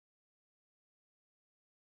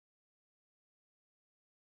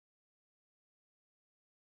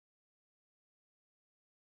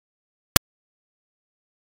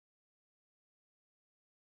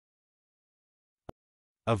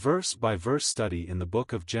A verse-by-verse study in the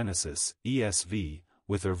Book of Genesis, ESV,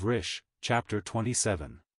 with Irv Risch, chapter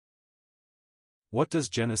 27. What does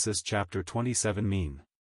Genesis chapter 27 mean?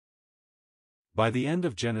 By the end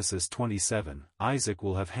of Genesis 27, Isaac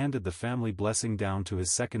will have handed the family blessing down to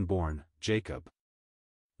his second-born, Jacob.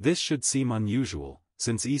 This should seem unusual,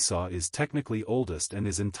 since Esau is technically oldest and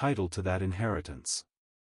is entitled to that inheritance.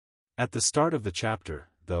 At the start of the chapter,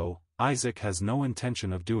 though, Isaac has no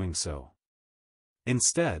intention of doing so.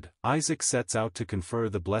 Instead, Isaac sets out to confer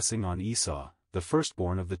the blessing on Esau, the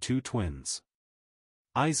firstborn of the two twins.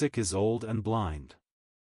 Isaac is old and blind.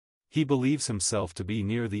 He believes himself to be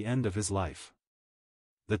near the end of his life.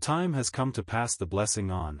 The time has come to pass the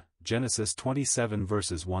blessing on, Genesis 27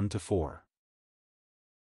 verses 1-4.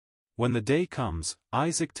 When the day comes,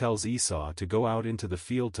 Isaac tells Esau to go out into the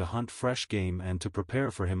field to hunt fresh game and to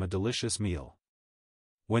prepare for him a delicious meal.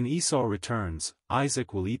 When Esau returns,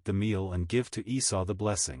 Isaac will eat the meal and give to Esau the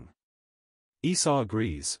blessing. Esau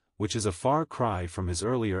agrees, which is a far cry from his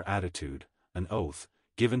earlier attitude, an oath,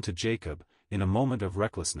 given to Jacob, in a moment of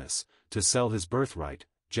recklessness, to sell his birthright,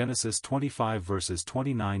 Genesis 25 verses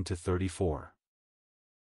 29-34.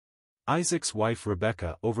 Isaac's wife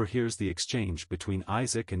Rebekah overhears the exchange between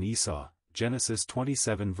Isaac and Esau, Genesis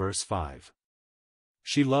 27 verse 5.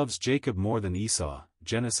 She loves Jacob more than Esau,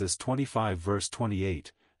 Genesis 25 verse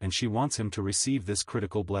 28, and she wants him to receive this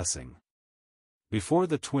critical blessing. Before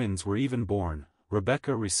the twins were even born,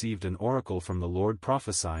 Rebekah received an oracle from the Lord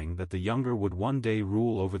prophesying that the younger would one day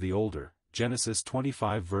rule over the older, Genesis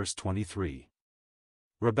 25 verse 23.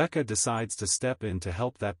 Rebekah decides to step in to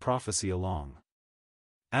help that prophecy along.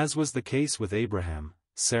 As was the case with Abraham,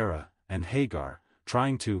 Sarah, and Hagar,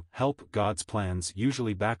 trying to help God's plans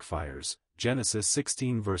usually backfires, Genesis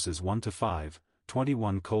 16 verses 1-5,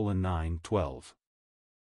 21:9-12.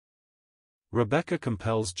 Rebekah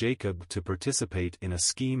compels Jacob to participate in a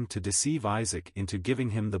scheme to deceive Isaac into giving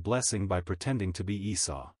him the blessing by pretending to be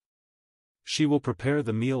Esau. She will prepare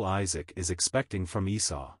the meal Isaac is expecting from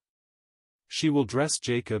Esau. She will dress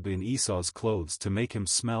Jacob in Esau's clothes to make him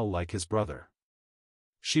smell like his brother.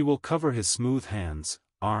 She will cover his smooth hands,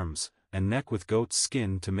 arms, and neck with goat's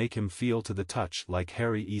skin to make him feel to the touch like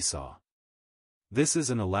hairy Esau. This is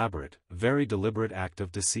an elaborate, very deliberate act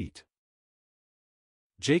of deceit.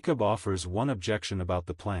 Jacob offers one objection about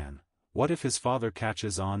the plan: what if his father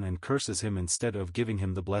catches on and curses him instead of giving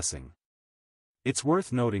him the blessing? It's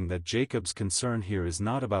worth noting that Jacob's concern here is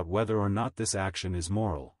not about whether or not this action is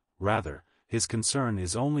moral, rather, his concern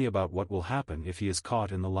is only about what will happen if he is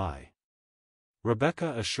caught in the lie.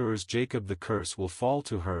 Rebekah assures Jacob the curse will fall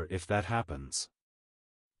to her if that happens.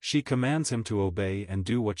 She commands him to obey and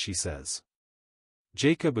do what she says.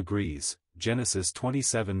 Jacob agrees, Genesis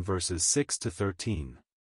 27 verses 6-13.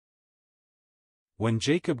 When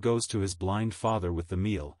Jacob goes to his blind father with the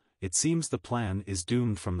meal, it seems the plan is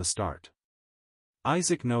doomed from the start.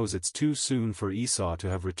 Isaac knows it's too soon for Esau to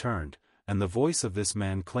have returned, and the voice of this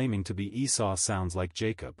man claiming to be Esau sounds like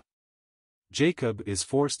Jacob. Jacob is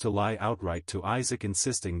forced to lie outright to Isaac,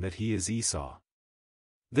 insisting that he is Esau.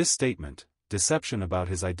 This statement, deception about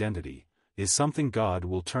his identity, is something God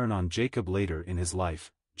will turn on Jacob later in his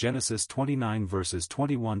life, Genesis 29 verses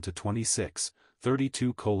 21-26,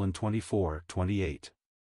 32:24-28.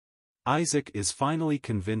 Isaac is finally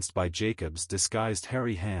convinced by Jacob's disguised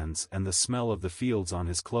hairy hands and the smell of the fields on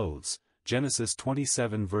his clothes, Genesis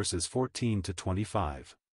 27 verses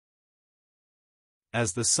 14-25.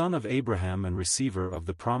 As the son of Abraham and receiver of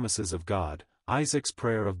the promises of God, Isaac's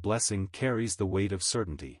prayer of blessing carries the weight of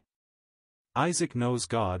certainty. Isaac knows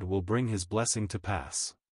God will bring his blessing to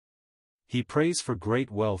pass. He prays for great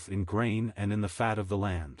wealth in grain and in the fat of the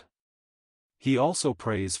land. He also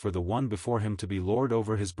prays for the one before him to be lord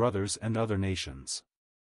over his brothers and other nations.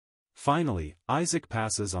 Finally, Isaac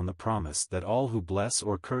passes on the promise that all who bless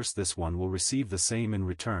or curse this one will receive the same in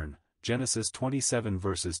return, Genesis 27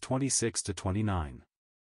 verses 26-29.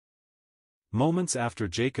 Moments after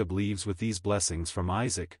Jacob leaves with these blessings from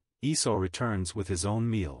Isaac, Esau returns with his own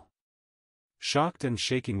meal. Shocked and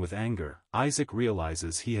shaking with anger, Isaac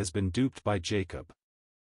realizes he has been duped by Jacob.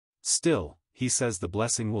 Still, he says the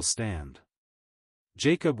blessing will stand.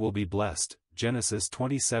 Jacob will be blessed, Genesis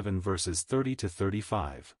 27 verses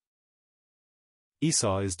 30-35.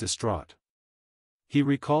 Esau is distraught. He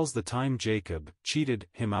recalls the time Jacob cheated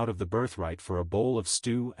him out of the birthright for a bowl of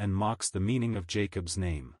stew and mocks the meaning of Jacob's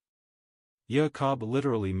name. Yaakov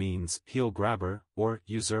literally means heel grabber or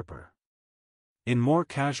usurper. In more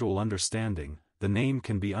casual understanding, the name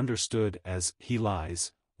can be understood as he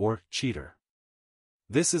lies or cheater.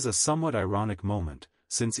 This is a somewhat ironic moment,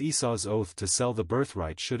 since Esau's oath to sell the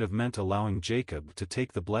birthright should have meant allowing Jacob to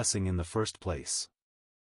take the blessing in the first place.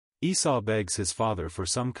 Esau begs his father for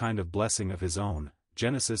some kind of blessing of his own,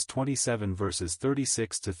 Genesis 27 verses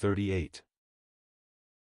 36 to 38.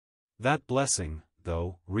 That blessing,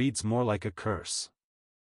 though, reads more like a curse.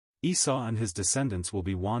 Esau and his descendants will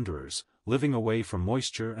be wanderers, living away from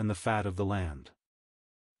moisture and the fat of the land.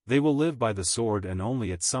 They will live by the sword and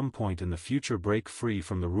only at some point in the future break free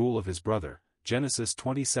from the rule of his brother, Genesis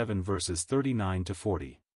 27 verses 39 to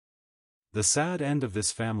 40. The sad end of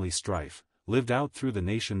this family strife, lived out through the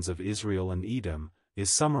nations of Israel and Edom, is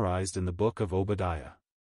summarized in the book of Obadiah.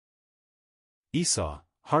 Esau,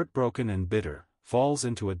 heartbroken and bitter, falls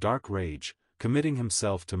into a dark rage, committing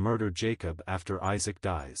himself to murder Jacob after Isaac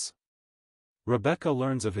dies. Rebekah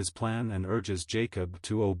learns of his plan and urges Jacob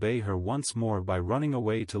to obey her once more by running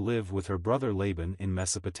away to live with her brother Laban in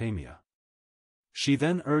Mesopotamia. She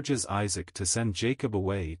then urges Isaac to send Jacob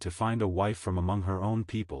away to find a wife from among her own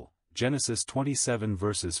people, Genesis 27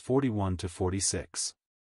 verses 41 to 46.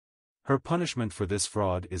 Her punishment for this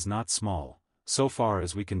fraud is not small. So far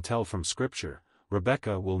as we can tell from Scripture,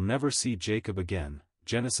 Rebekah will never see Jacob again,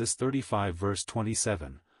 Genesis 35 verse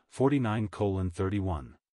 27,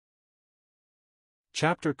 49:31.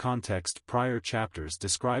 Chapter context. Prior chapters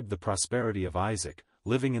described the prosperity of Isaac,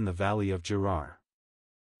 living in the valley of Gerar.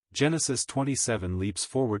 Genesis 27 leaps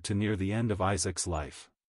forward to near the end of Isaac's life.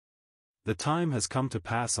 The time has come to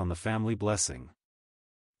pass on the family blessing.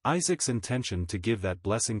 Isaac's intention to give that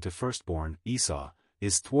blessing to firstborn, Esau,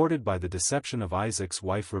 is thwarted by the deception of Isaac's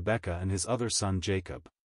wife Rebekah and his other son Jacob.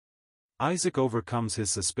 Isaac overcomes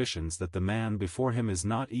his suspicions that the man before him is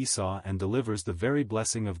not Esau and delivers the very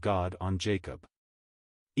blessing of God on Jacob.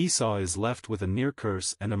 Esau is left with a near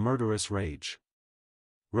curse and a murderous rage.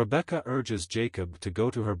 Rebekah urges Jacob to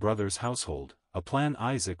go to her brother's household, a plan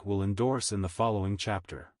Isaac will endorse in the following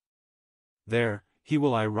chapter. There, he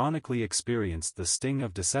will ironically experience the sting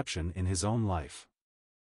of deception in his own life.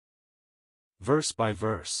 Verse by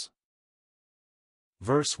verse.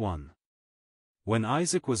 Verse 1. When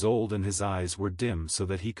Isaac was old and his eyes were dim so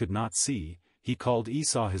that he could not see, he called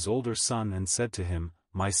Esau his older son and said to him,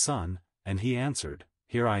 "My son," and he answered,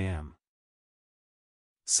 "Here I am."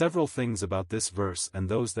 Several things about this verse and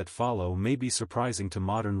those that follow may be surprising to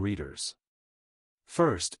modern readers.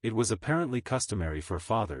 First, it was apparently customary for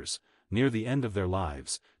fathers, near the end of their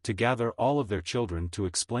lives, to gather all of their children to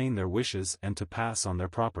explain their wishes and to pass on their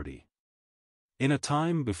property. In a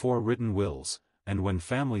time before written wills, and when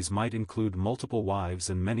families might include multiple wives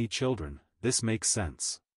and many children, this makes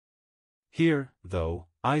sense. Here, though,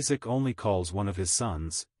 Isaac only calls one of his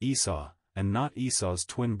sons, Esau, and not Esau's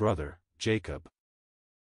twin brother, Jacob.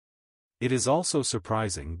 It is also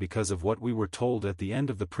surprising because of what we were told at the end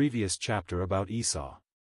of the previous chapter about Esau.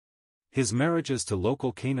 His marriages to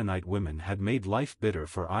local Canaanite women had made life bitter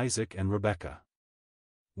for Isaac and Rebekah.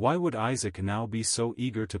 Why would Isaac now be so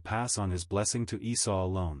eager to pass on his blessing to Esau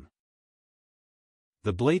alone?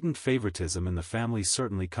 The blatant favoritism in the family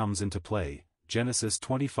certainly comes into play, Genesis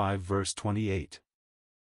 25 verse 28.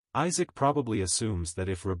 Isaac probably assumes that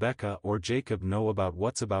if Rebekah or Jacob know about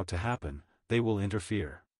what's about to happen, they will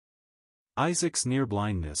interfere. Isaac's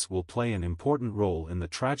near-blindness will play an important role in the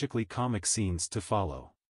tragically comic scenes to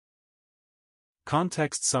follow.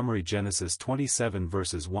 Context summary. Genesis 27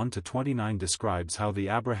 verses 1 to 29 describes how the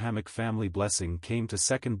Abrahamic family blessing came to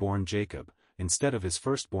second-born Jacob, instead of his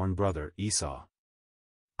firstborn brother, Esau.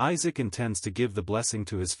 Isaac intends to give the blessing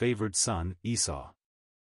to his favored son, Esau.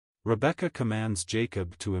 Rebekah commands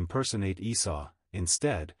Jacob to impersonate Esau,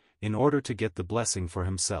 instead, in order to get the blessing for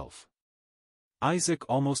himself. Isaac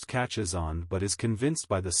almost catches on but is convinced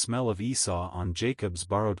by the smell of Esau on Jacob's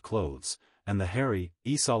borrowed clothes, and the hairy,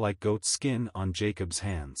 Esau-like goat skin on Jacob's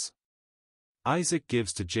hands. Isaac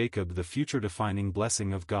gives to Jacob the future-defining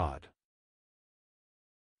blessing of God.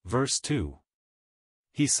 Verse 2.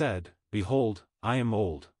 He said, "Behold, I am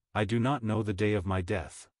old, I do not know the day of my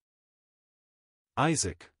death."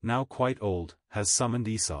 Isaac, now quite old, has summoned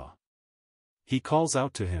Esau. He calls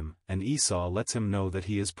out to him, and Esau lets him know that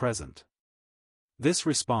he is present. This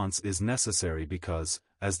response is necessary because,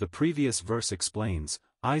 as the previous verse explains,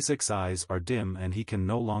 Isaac's eyes are dim and he can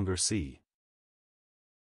no longer see.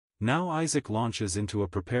 Now Isaac launches into a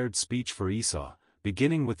prepared speech for Esau,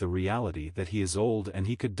 beginning with the reality that he is old and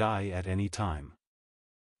he could die at any time.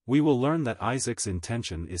 We will learn that Isaac's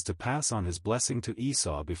intention is to pass on his blessing to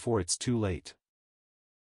Esau before it's too late.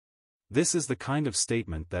 This is the kind of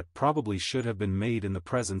statement that probably should have been made in the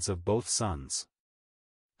presence of both sons.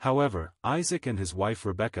 However, Isaac and his wife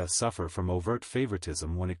Rebekah suffer from overt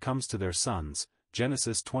favoritism when it comes to their sons,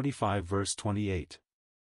 Genesis 25 verse 28.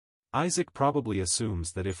 Isaac probably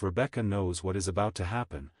assumes that if Rebekah knows what is about to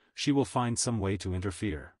happen, she will find some way to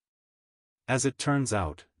interfere. As it turns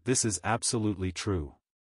out, this is absolutely true.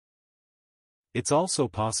 It's also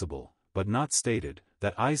possible, but not stated,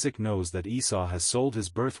 that Isaac knows that Esau has sold his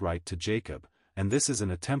birthright to Jacob, and this is an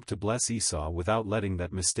attempt to bless Esau without letting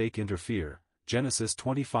that mistake interfere. Genesis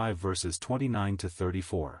 25 verses 29 to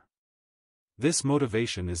 34. This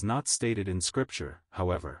motivation is not stated in Scripture,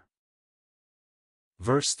 however.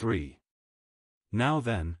 Verse 3. Now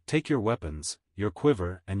then, take your weapons, your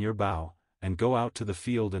quiver and your bow, and go out to the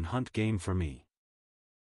field and hunt game for me.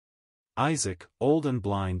 Isaac, old and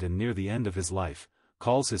blind and near the end of his life,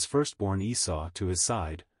 calls his firstborn Esau to his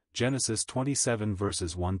side, Genesis 27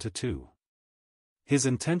 verses 1 to 2. His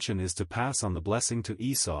intention is to pass on the blessing to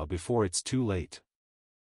Esau before it's too late.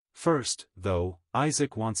 First, though,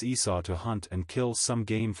 Isaac wants Esau to hunt and kill some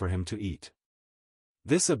game for him to eat.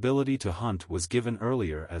 This ability to hunt was given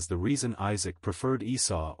earlier as the reason Isaac preferred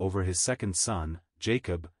Esau over his second son,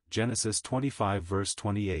 Jacob, Genesis 25 verse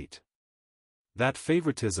 28. That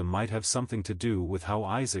favoritism might have something to do with how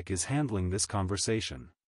Isaac is handling this conversation.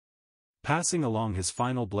 Passing along his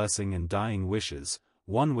final blessing and dying wishes,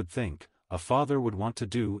 one would think, a father would want to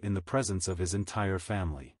do in the presence of his entire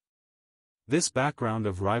family. This background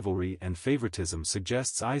of rivalry and favoritism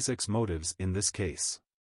suggests Isaac's motives in this case.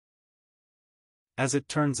 As it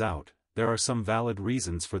turns out, there are some valid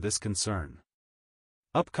reasons for this concern.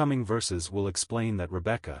 Upcoming verses will explain that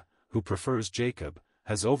Rebekah, who prefers Jacob,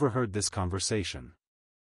 has overheard this conversation.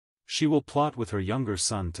 She will plot with her younger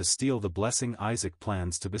son to steal the blessing Isaac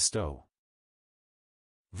plans to bestow.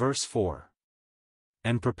 Verse 4.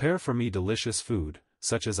 And prepare for me delicious food,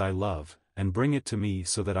 such as I love, and bring it to me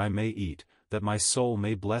so that I may eat, that my soul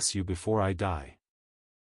may bless you before I die.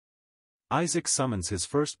 Isaac summons his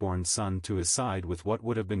firstborn son to his side with what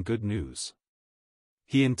would have been good news.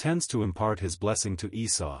 He intends to impart his blessing to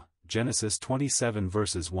Esau, Genesis 27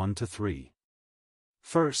 verses 1 to 3.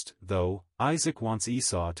 First, though, Isaac wants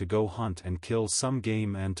Esau to go hunt and kill some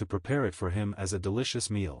game and to prepare it for him as a delicious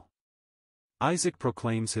meal. Isaac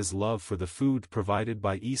proclaims his love for the food provided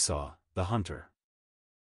by Esau, the hunter.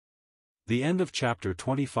 The end of chapter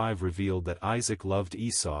 25 revealed that Isaac loved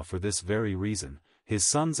Esau for this very reason, his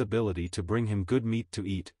son's ability to bring him good meat to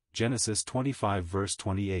eat, Genesis 25 verse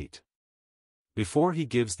 28. Before he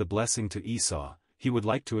gives the blessing to Esau, he would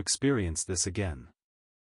like to experience this again.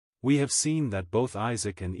 We have seen that both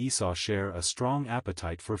Isaac and Esau share a strong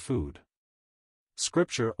appetite for food.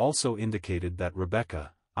 Scripture also indicated that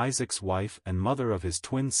Rebekah, Isaac's wife and mother of his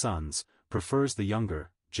twin sons, prefers the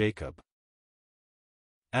younger, Jacob.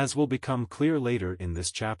 As will become clear later in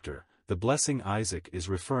this chapter, the blessing Isaac is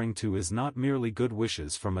referring to is not merely good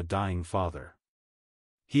wishes from a dying father.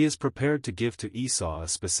 He is prepared to give to Esau a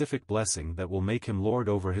specific blessing that will make him lord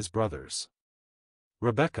over his brothers.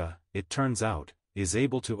 Rebekah, it turns out, is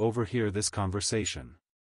able to overhear this conversation.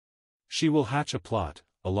 She will hatch a plot,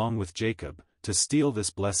 along with Jacob, to steal this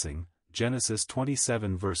blessing, Genesis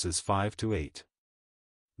 27 verses 5 to 8.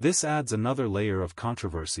 This adds another layer of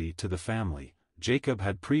controversy to the family. Jacob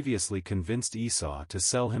had previously convinced Esau to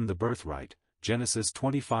sell him the birthright, Genesis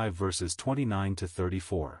 25 verses 29 to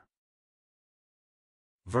 34.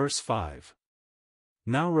 Verse 5.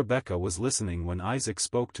 Now Rebekah was listening when Isaac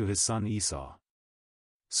spoke to his son Esau.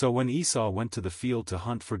 So when Esau went to the field to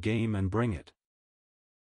hunt for game and bring it.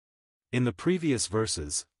 In the previous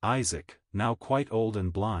verses, Isaac, now quite old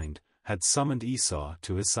and blind, had summoned Esau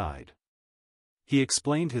to his side. He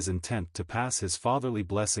explained his intent to pass his fatherly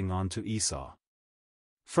blessing on to Esau.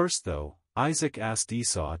 First though, Isaac asked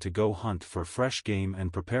Esau to go hunt for fresh game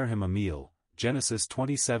and prepare him a meal, Genesis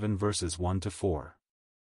 27 verses 1 to 4.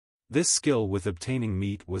 This skill with obtaining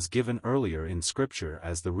meat was given earlier in Scripture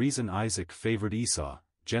as the reason Isaac favored Esau,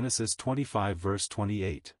 Genesis 25 verse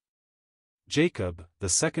 28. Jacob, the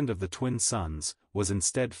second of the twin sons, was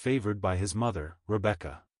instead favored by his mother,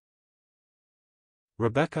 Rebekah.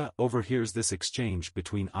 Rebekah overhears this exchange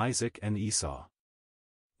between Isaac and Esau.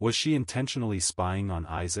 Was she intentionally spying on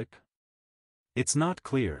Isaac? It's not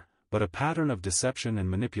clear, but a pattern of deception and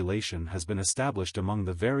manipulation has been established among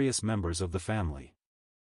the various members of the family.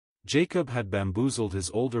 Jacob had bamboozled his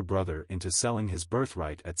older brother into selling his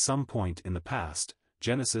birthright at some point in the past,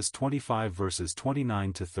 Genesis 25 verses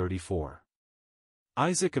 29 to 34.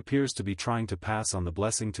 Isaac appears to be trying to pass on the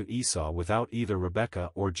blessing to Esau without either Rebekah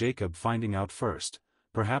or Jacob finding out first,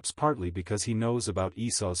 perhaps partly because he knows about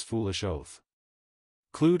Esau's foolish oath.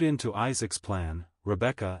 Clued into Isaac's plan,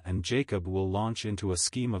 Rebekah and Jacob will launch into a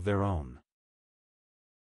scheme of their own.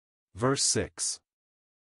 Verse 6.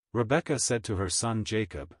 Rebekah said to her son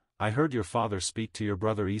Jacob, I heard your father speak to your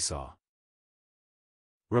brother Esau.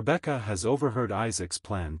 Rebekah has overheard Isaac's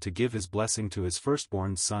plan to give his blessing to his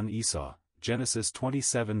firstborn son Esau, Genesis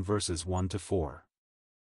 27 verses 1 to 4.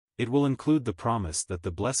 It will include the promise that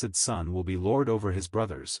the blessed son will be lord over his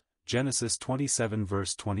brothers, Genesis 27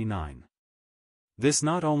 verse 29. This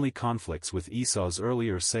not only conflicts with Esau's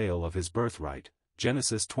earlier sale of his birthright,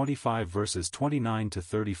 Genesis 25 verses 29 to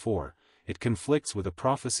 34, it conflicts with a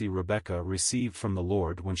prophecy Rebekah received from the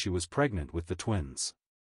Lord when she was pregnant with the twins.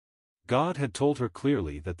 God had told her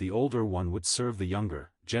clearly that the older one would serve the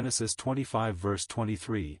younger, Genesis 25 verse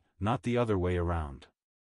 23, not the other way around.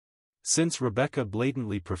 Since Rebekah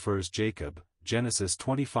blatantly prefers Jacob, Genesis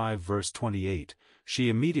 25 verse 28, she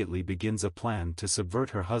immediately begins a plan to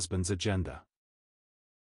subvert her husband's agenda.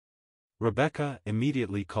 Rebekah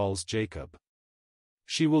immediately calls Jacob.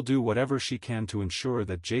 She will do whatever she can to ensure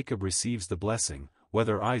that Jacob receives the blessing,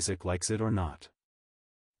 whether Isaac likes it or not.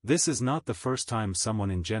 This is not the first time someone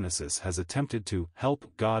in Genesis has attempted to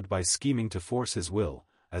help God by scheming to force his will,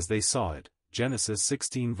 as they saw it, Genesis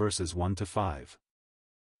 16 verses 1 to 5.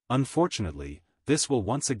 Unfortunately, this will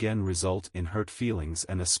once again result in hurt feelings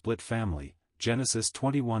and a split family, Genesis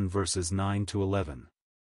 21 verses 9 to 11.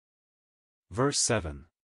 Verse 7.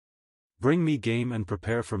 Bring me game and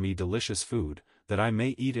prepare for me delicious food, that I may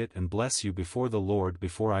eat it and bless you before the Lord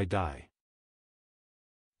before I die.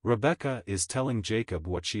 Rebekah is telling Jacob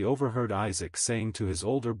what she overheard Isaac saying to his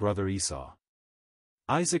older brother Esau.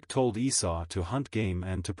 Isaac told Esau to hunt game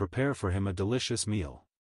and to prepare for him a delicious meal.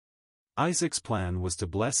 Isaac's plan was to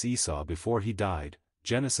bless Esau before he died,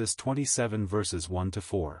 Genesis 27 verses 1 to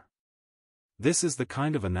 4. This is the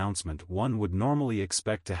kind of announcement one would normally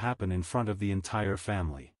expect to happen in front of the entire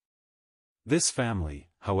family. This family,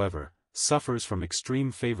 however, suffers from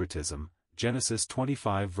extreme favoritism, Genesis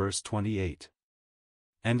 25 verse 28.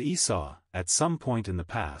 And Esau, at some point in the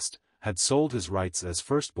past, had sold his rights as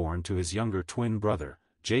firstborn to his younger twin brother,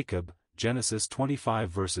 Jacob, Genesis 25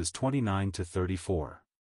 verses 29 to 34.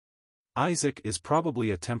 Isaac is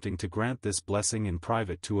probably attempting to grant this blessing in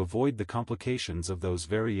private to avoid the complications of those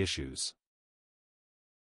very issues.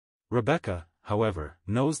 Rebekah, however,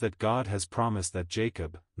 knows that God has promised that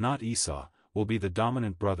Jacob, not Esau, will be the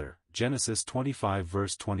dominant brother, Genesis 25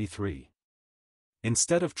 verse 23.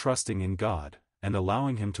 Instead of trusting in God, and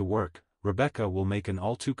allowing him to work, Rebekah will make an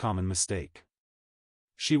all-too-common mistake.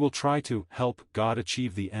 She will try to help God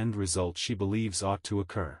achieve the end result she believes ought to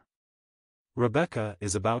occur. Rebekah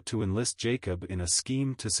is about to enlist Jacob in a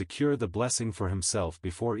scheme to secure the blessing for himself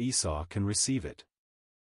before Esau can receive it.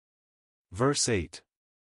 Verse 8.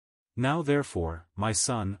 Now therefore, my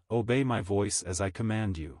son, obey my voice as I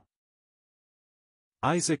command you.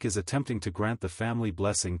 Isaac is attempting to grant the family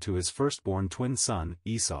blessing to his firstborn twin son,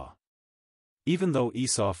 Esau. Even though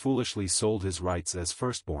Esau foolishly sold his rights as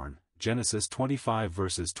firstborn, Genesis 25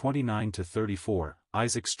 verses 29 to 34,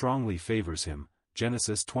 Isaac strongly favors him,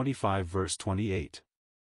 Genesis 25 verse 28.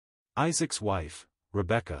 Isaac's wife,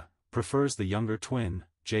 Rebekah, prefers the younger twin,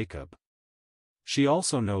 Jacob. She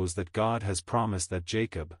also knows that God has promised that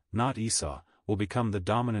Jacob, not Esau, will become the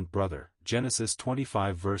dominant brother, Genesis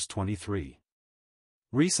 25 verse 23.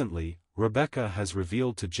 Recently, Rebekah has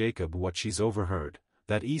revealed to Jacob what she's overheard,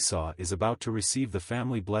 that Esau is about to receive the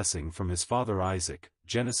family blessing from his father Isaac,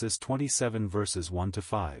 Genesis 27 verses 1 to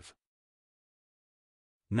 5.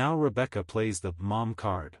 Now Rebekah plays the mom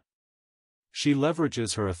card. She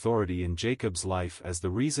leverages her authority in Jacob's life as the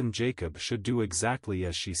reason Jacob should do exactly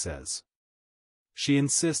as she says. She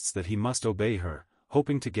insists that he must obey her,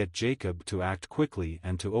 hoping to get Jacob to act quickly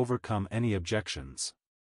and to overcome any objections.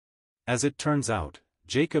 As it turns out,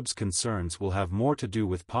 Jacob's concerns will have more to do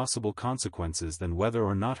with possible consequences than whether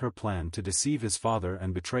or not her plan to deceive his father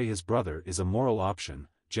and betray his brother is a moral option,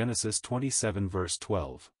 Genesis 27 verse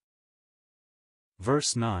 12.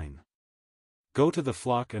 Verse 9. Go to the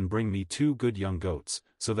flock and bring me 2 good young goats,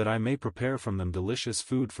 so that I may prepare from them delicious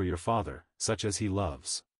food for your father, such as he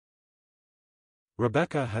loves.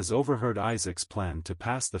 Rebekah has overheard Isaac's plan to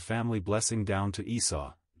pass the family blessing down to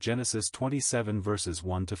Esau, Genesis 27 verses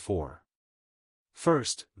 1 to 4.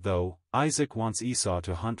 First, though, Isaac wants Esau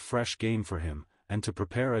to hunt fresh game for him, and to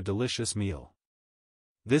prepare a delicious meal.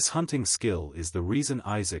 This hunting skill is the reason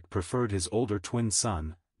Isaac preferred his older twin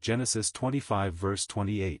son, Genesis 25 verse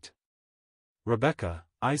 28. Rebekah,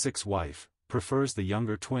 Isaac's wife, prefers the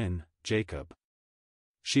younger twin, Jacob.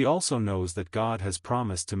 She also knows that God has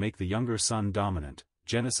promised to make the younger son dominant,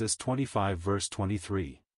 Genesis 25 verse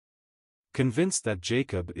 23. Convinced that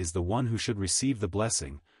Jacob is the one who should receive the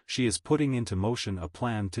blessing, she is putting into motion a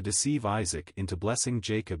plan to deceive Isaac into blessing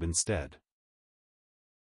Jacob instead.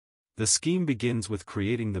 The scheme begins with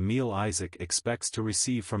creating the meal Isaac expects to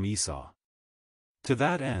receive from Esau. To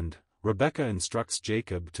that end, Rebekah instructs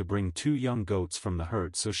Jacob to bring 2 young goats from the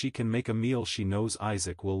herd so she can make a meal she knows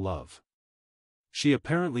Isaac will love. She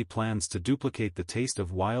apparently plans to duplicate the taste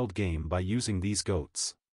of wild game by using these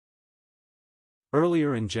goats.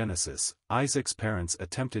 Earlier in Genesis, Isaac's parents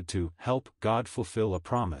attempted to help God fulfill a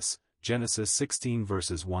promise, Genesis 16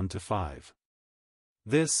 verses 1 to 5.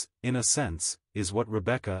 This, in a sense, is what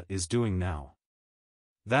Rebekah is doing now.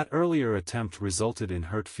 That earlier attempt resulted in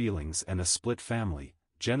hurt feelings and a split family,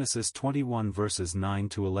 Genesis 21 verses 9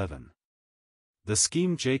 to 11. The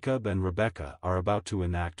scheme Jacob and Rebekah are about to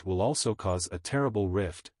enact will also cause a terrible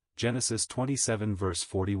rift, Genesis 27 verse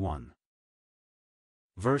 41.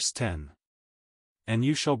 Verse 10. And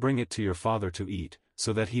you shall bring it to your father to eat,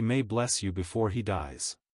 so that he may bless you before he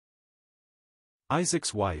dies.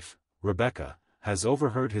 Isaac's wife, Rebekah, has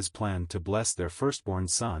overheard his plan to bless their firstborn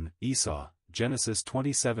son, Esau, Genesis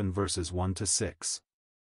 27 verses 1 to 6.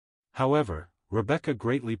 However, Rebekah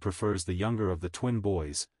greatly prefers the younger of the twin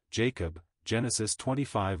boys, Jacob, Genesis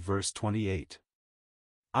 25 verse 28.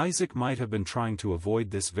 Isaac might have been trying to avoid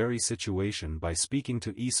this very situation by speaking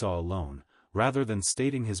to Esau alone, rather than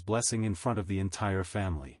stating his blessing in front of the entire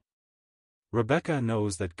family. Rebekah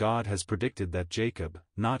knows that God has predicted that Jacob,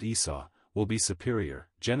 not Esau, will be superior,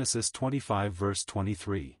 Genesis 25 verse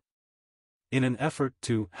 23. In an effort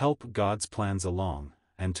to help God's plans along,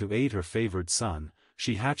 and to aid her favored son,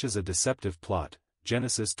 she hatches a deceptive plot,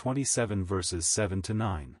 Genesis 27 verses 7 to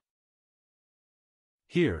 9.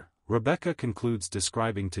 Here, Rebekah concludes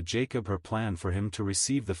describing to Jacob her plan for him to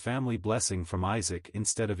receive the family blessing from Isaac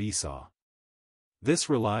instead of Esau. This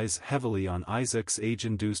relies heavily on Isaac's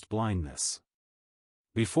age-induced blindness.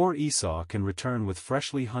 Before Esau can return with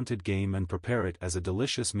freshly hunted game and prepare it as a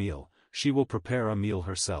delicious meal, she will prepare a meal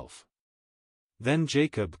herself. Then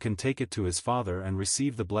Jacob can take it to his father and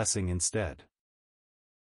receive the blessing instead.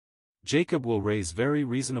 Jacob will raise very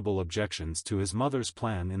reasonable objections to his mother's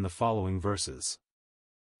plan in the following verses.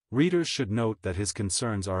 Readers should note that his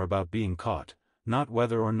concerns are about being caught, not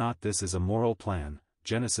whether or not this is a moral plan,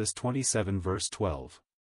 Genesis 27 verse 12.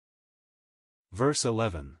 Verse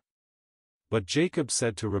 11. But Jacob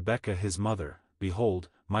said to Rebekah his mother, Behold,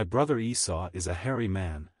 my brother Esau is a hairy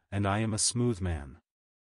man, and I am a smooth man.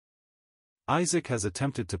 Isaac has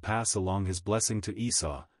attempted to pass along his blessing to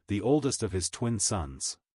Esau, the oldest of his twin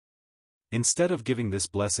sons. Instead of giving this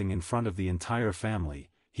blessing in front of the entire family,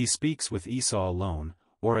 he speaks with Esau alone,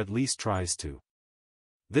 or at least tries to.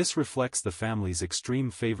 This reflects the family's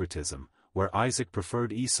extreme favoritism, where Isaac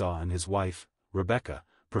preferred Esau and his wife, Rebekah,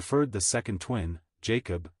 preferred the second twin,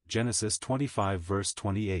 Jacob, Genesis 25 verse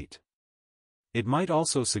 28. It might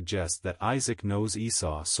also suggest that Isaac knows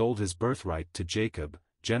Esau sold his birthright to Jacob,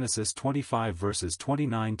 Genesis 25 verses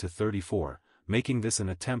 29 to 34, making this an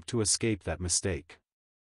attempt to escape that mistake.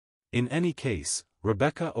 In any case,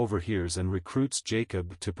 Rebekah overhears and recruits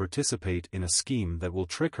Jacob to participate in a scheme that will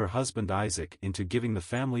trick her husband Isaac into giving the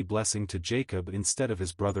family blessing to Jacob instead of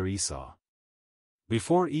his brother Esau.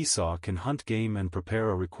 Before Esau can hunt game and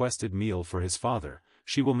prepare a requested meal for his father,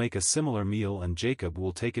 she will make a similar meal and Jacob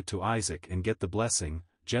will take it to Isaac and get the blessing,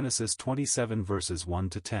 Genesis 27 verses 1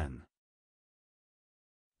 to 10.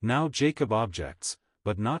 Now Jacob objects,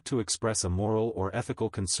 but not to express a moral or ethical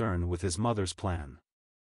concern with his mother's plan.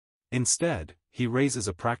 Instead, he raises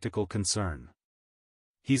a practical concern.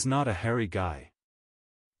 He's not a hairy guy.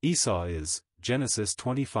 Esau is, Genesis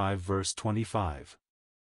 25 verse 25.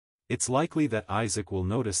 It's likely that Isaac will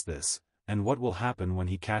notice this, and what will happen when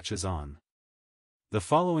he catches on. The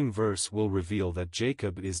following verse will reveal that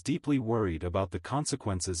Jacob is deeply worried about the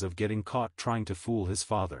consequences of getting caught trying to fool his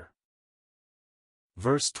father.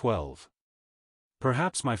 Verse 12.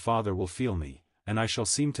 Perhaps my father will feel me, and I shall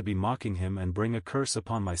seem to be mocking him and bring a curse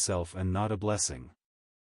upon myself and not a blessing.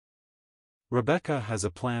 Rebekah has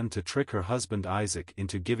a plan to trick her husband Isaac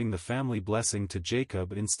into giving the family blessing to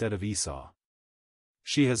Jacob instead of Esau.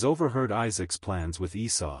 She has overheard Isaac's plans with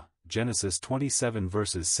Esau, Genesis 27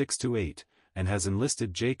 verses 6 to 8, and has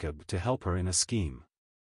enlisted Jacob to help her in a scheme.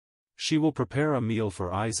 She will prepare a meal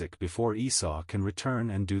for Isaac before Esau can return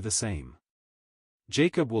and do the same.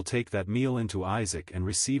 Jacob will take that meal into Isaac and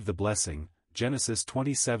receive the blessing, Genesis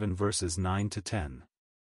 27 verses 9 to 10.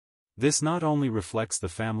 This not only reflects the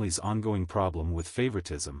family's ongoing problem with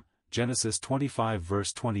favoritism, Genesis 25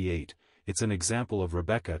 verse 28, it's an example of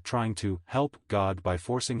Rebekah trying to help God by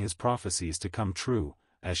forcing his prophecies to come true,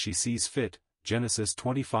 as she sees fit, Genesis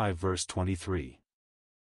 25 verse 23.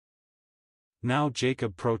 Now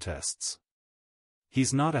Jacob protests.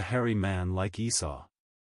 He's not a hairy man like Esau.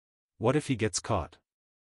 What if he gets caught?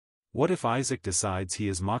 What if Isaac decides he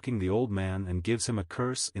is mocking the old man and gives him a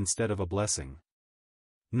curse instead of a blessing?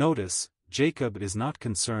 Notice, Jacob is not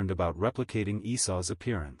concerned about replicating Esau's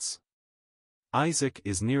appearance. Isaac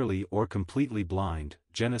is nearly or completely blind,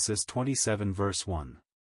 Genesis 27 verse 1.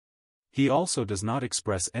 He also does not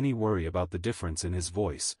express any worry about the difference in his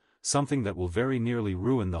voice, something that will very nearly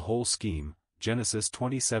ruin the whole scheme, Genesis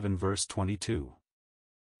 27 verse 22.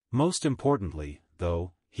 Most importantly,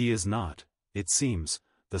 though, he is not, it seems,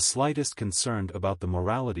 the slightest concerned about the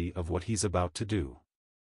morality of what he's about to do.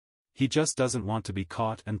 He just doesn't want to be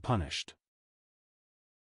caught and punished.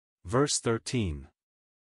 Verse 13.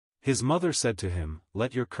 His mother said to him,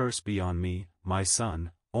 "Let your curse be on me, my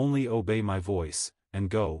son, only obey my voice, and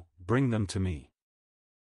go, bring them to me."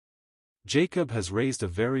 Jacob has raised a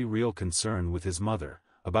very real concern with his mother,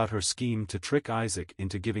 about her scheme to trick Isaac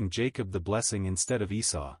into giving Jacob the blessing instead of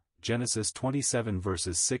Esau, Genesis 27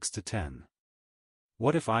 verses 6 to 10.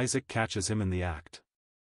 What if Isaac catches him in the act?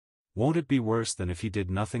 Won't it be worse than if he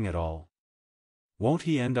did nothing at all? Won't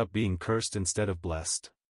he end up being cursed instead of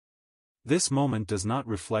blessed? This moment does not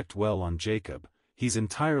reflect well on Jacob. He's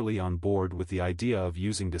entirely on board with the idea of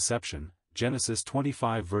using deception, Genesis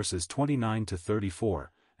 25 verses 29 to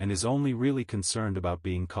 34, and is only really concerned about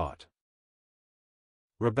being caught.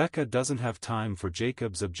 Rebekah doesn't have time for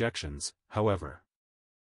Jacob's objections, however.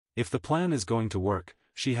 If the plan is going to work,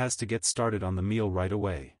 she has to get started on the meal right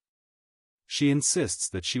away. She insists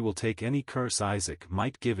that she will take any curse Isaac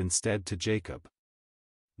might give instead to Jacob.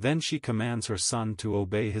 Then she commands her son to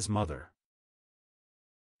obey his mother.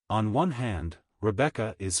 On one hand,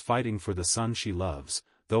 Rebekah is fighting for the son she loves,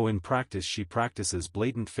 though in practice she practices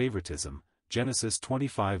blatant favoritism, Genesis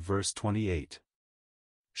 25 verse 28.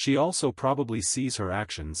 She also probably sees her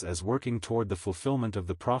actions as working toward the fulfillment of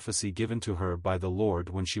the prophecy given to her by the Lord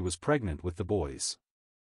when she was pregnant with the boys.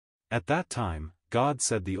 At that time, God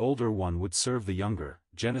said the older one would serve the younger,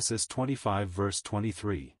 Genesis 25 verse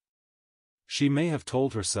 23. She may have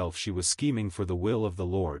told herself she was scheming for the will of the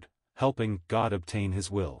Lord, helping God obtain his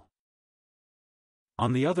will.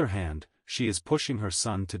 On the other hand, she is pushing her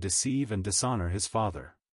son to deceive and dishonor his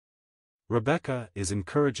father. Rebekah is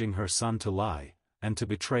encouraging her son to lie, and to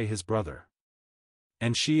betray his brother.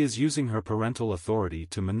 And she is using her parental authority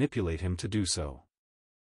to manipulate him to do so.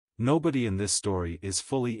 Nobody in this story is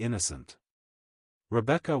fully innocent.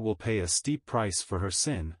 Rebekah will pay a steep price for her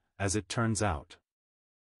sin, as it turns out.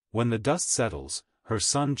 When the dust settles, her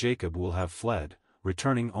son Jacob will have fled,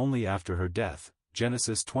 returning only after her death,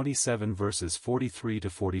 Genesis 27 verses 43 to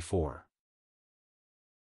 44.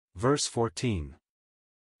 Verse 14.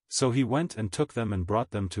 So he went and took them and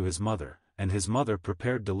brought them to his mother, and his mother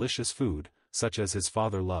prepared delicious food, such as his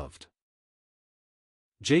father loved.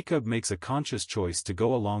 Jacob makes a conscious choice to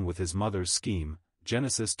go along with his mother's scheme,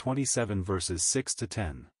 Genesis 27 verses 6 to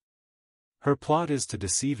 10. Her plot is to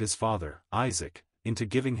deceive his father, Isaac, into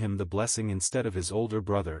giving him the blessing instead of his older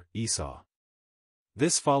brother, Esau.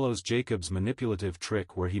 This follows Jacob's manipulative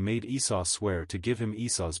trick where he made Esau swear to give him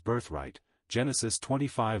Esau's birthright, Genesis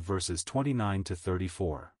 25 verses 29 to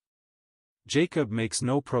 34. Jacob makes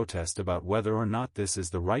no protest about whether or not this is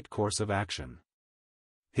the right course of action.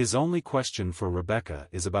 His only question for Rebekah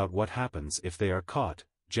is about what happens if they are caught,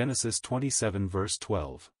 Genesis 27 verse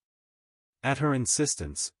 12. At her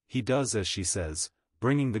insistence, he does as she says,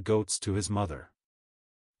 bringing the goats to his mother.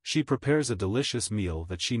 She prepares a delicious meal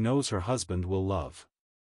that she knows her husband will love.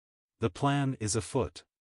 The plan is afoot.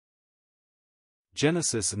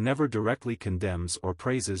 Genesis never directly condemns or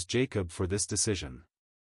praises Jacob for this decision.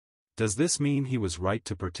 Does this mean he was right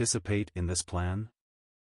to participate in this plan?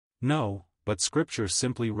 No, but Scripture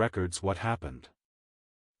simply records what happened.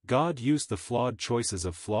 God used the flawed choices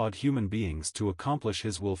of flawed human beings to accomplish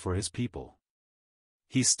his will for his people.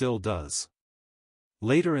 He still does.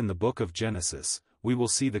 Later in the book of Genesis, we will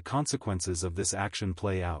see the consequences of this action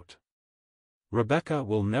play out. Rebekah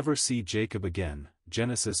will never see Jacob again,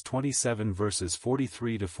 Genesis 27 verses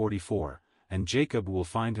 43 to 44, and Jacob will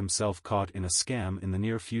find himself caught in a scam in the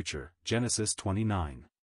near future, Genesis 29.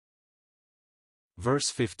 Verse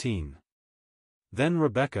 15. Then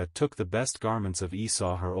Rebekah took the best garments of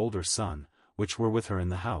Esau her older son, which were with her in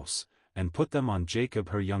the house, and put them on Jacob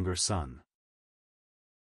her younger son.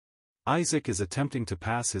 Isaac is attempting to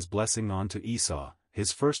pass his blessing on to Esau,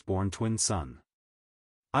 his firstborn twin son.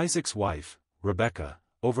 Isaac's wife, Rebekah,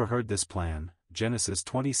 overheard this plan, Genesis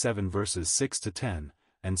 27 verses 6 to 10,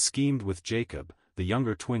 and schemed with Jacob, the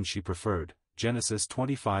younger twin she preferred, Genesis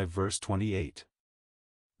 25 verse 28.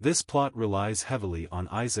 This plot relies heavily on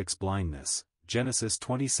Isaac's blindness, Genesis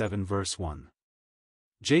 27 verse 1.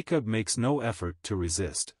 Jacob makes no effort to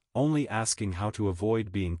resist, only asking how to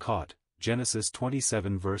avoid being caught, Genesis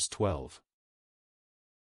 27 verse 12.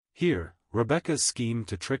 Here, Rebekah's scheme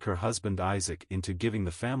to trick her husband Isaac into giving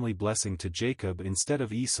the family blessing to Jacob instead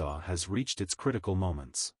of Esau has reached its critical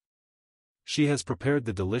moments. She has prepared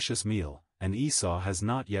the delicious meal, and Esau has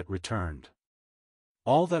not yet returned.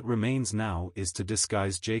 All that remains now is to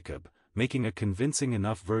disguise Jacob, making a convincing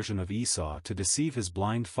enough version of Esau to deceive his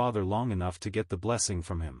blind father long enough to get the blessing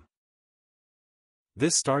from him.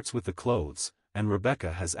 This starts with the clothes, and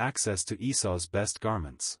Rebekah has access to Esau's best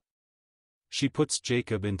garments. She puts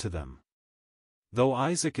Jacob into them. Though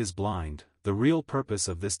Isaac is blind, the real purpose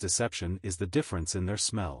of this deception is the difference in their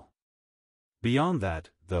smell. Beyond that,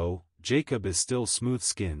 though, Jacob is still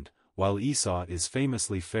smooth-skinned, while Esau is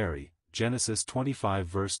famously fairy, Genesis 25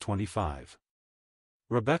 verse 25.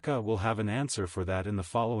 Rebekah will have an answer for that in the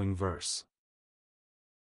following verse.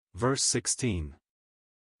 Verse 16.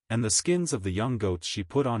 And the skins of the young goats she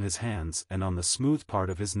put on his hands and on the smooth part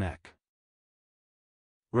of his neck.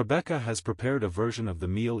 Rebekah has prepared a version of the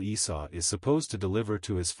meal Esau is supposed to deliver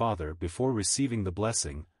to his father before receiving the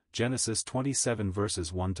blessing, Genesis 27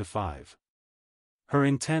 verses 1-5. Her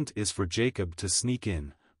intent is for Jacob to sneak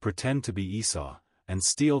in, pretend to be Esau, and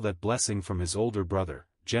steal that blessing from his older brother,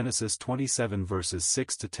 Genesis 27 verses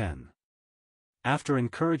 6-10. After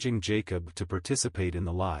encouraging Jacob to participate in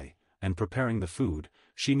the lie, and preparing the food,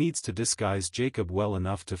 she needs to disguise Jacob well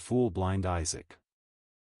enough to fool blind Isaac.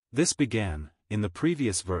 This began, in the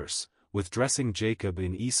previous verse, with dressing Jacob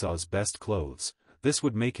in Esau's best clothes. This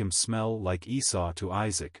would make him smell like Esau to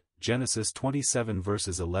Isaac, Genesis 27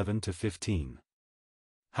 verses 11-15.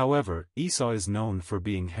 However, Esau is known for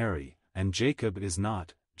being hairy, and Jacob is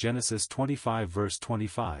not, Genesis 25 verse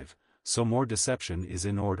 25, so more deception is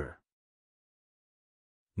in order.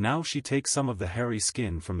 Now she takes some of the hairy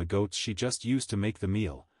skin from the goats she just used to make the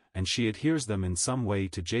meal, and she adheres them in some way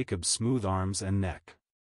to Jacob's smooth arms and neck.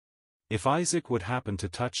 If Isaac would happen to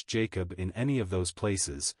touch Jacob in any of those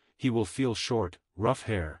places, he will feel short, rough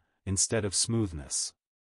hair, instead of smoothness.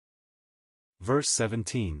 Verse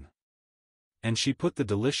 17. And she put the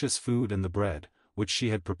delicious food and the bread, which she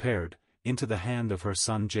had prepared, into the hand of her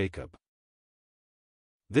son Jacob.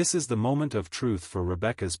 This is the moment of truth for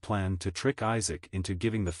Rebekah's plan to trick Isaac into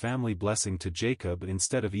giving the family blessing to Jacob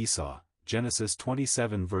instead of Esau, Genesis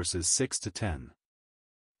 27 verses 6-10.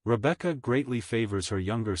 Rebekah greatly favors her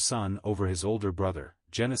younger son over his older brother,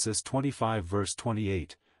 Genesis 25 verse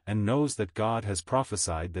 28, and knows that God has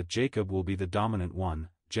prophesied that Jacob will be the dominant one,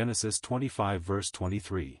 Genesis 25 verse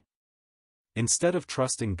 23. Instead of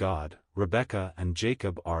trusting God, Rebekah and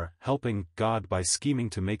Jacob are helping God by scheming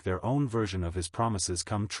to make their own version of his promises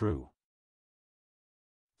come true.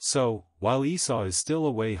 So, while Esau is still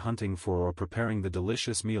away hunting for or preparing the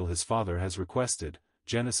delicious meal his father has requested,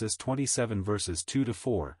 Genesis 27 verses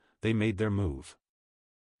 2-4, they made their move.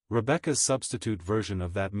 Rebekah's substitute version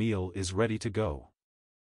of that meal is ready to go.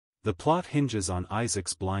 The plot hinges on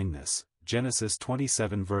Isaac's blindness, Genesis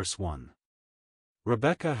 27 verse 1.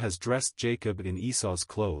 Rebekah has dressed Jacob in Esau's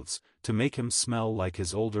clothes, to make him smell like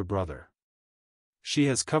his older brother. She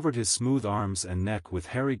has covered his smooth arms and neck with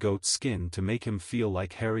hairy goat skin to make him feel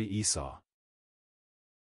like hairy Esau.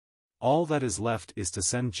 All that is left is to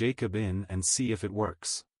send Jacob in and see if it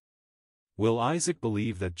works. Will Isaac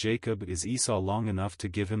believe that Jacob is Esau long enough to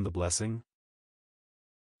give him the blessing?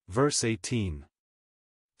 Verse 18.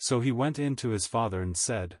 So he went in to his father and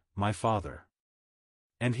said, My father.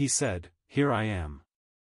 And he said, Here I am.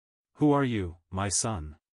 Who are you, my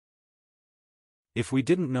son? If we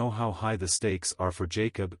didn't know how high the stakes are for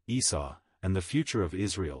Jacob, Esau, and the future of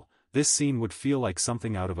Israel, this scene would feel like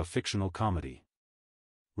something out of a fictional comedy.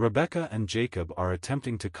 Rebekah and Jacob are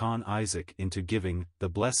attempting to con Isaac into giving the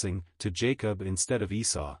blessing to Jacob instead of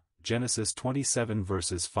Esau, Genesis 27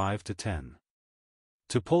 verses 5-10.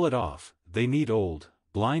 To pull it off, they need old,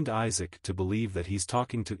 blind Isaac to believe that he's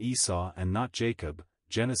talking to Esau and not Jacob,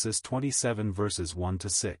 Genesis 27 verses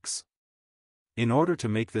 1-6. In order to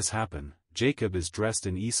make this happen, Jacob is dressed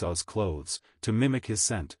in Esau's clothes, to mimic his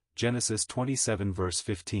scent, Genesis 27 verse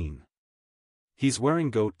 15. He's wearing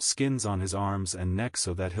goat skins on his arms and neck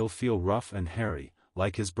so that he'll feel rough and hairy,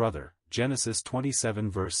 like his brother, Genesis 27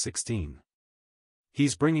 verse 16.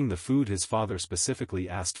 He's bringing the food his father specifically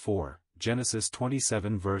asked for, Genesis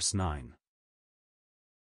 27 verse 9.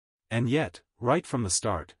 And yet, right from the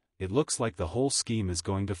start, it looks like the whole scheme is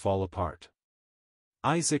going to fall apart.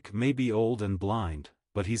 Isaac may be old and blind,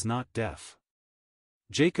 but he's not deaf.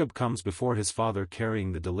 Jacob comes before his father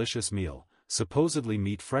carrying the delicious meal, supposedly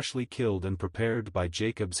meat freshly killed and prepared by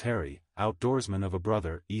Jacob's hairy, outdoorsman of a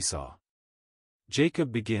brother, Esau.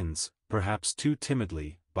 Jacob begins, perhaps too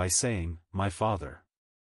timidly, by saying, My father.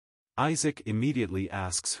 Isaac immediately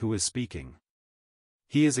asks who is speaking.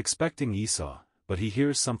 He is expecting Esau, but he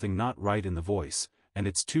hears something not right in the voice, and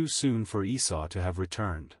it's too soon for Esau to have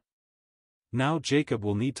returned. Now Jacob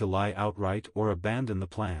will need to lie outright or abandon the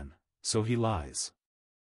plan, so he lies.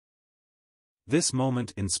 This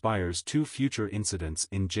moment inspires two future incidents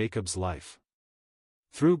in Jacob's life.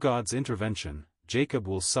 Through God's intervention, Jacob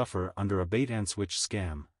will suffer under a bait-and-switch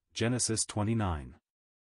scam, Genesis 29.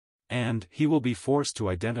 And he will be forced to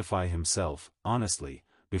identify himself, honestly,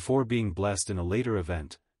 before being blessed in a later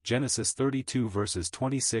event, Genesis 32 verses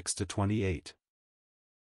 26 to 28.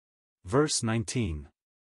 Verse 19.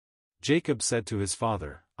 Jacob said to his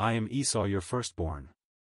father, I am Esau your firstborn.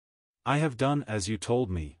 I have done as you told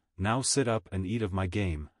me, now sit up and eat of my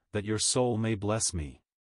game, that your soul may bless me.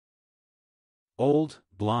 Old,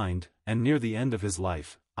 blind, and near the end of his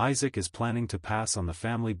life, Isaac is planning to pass on the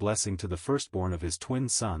family blessing to the firstborn of his twin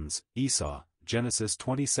sons, Esau, Genesis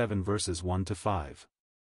 27 verses 1 to 5.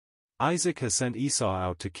 Isaac has sent Esau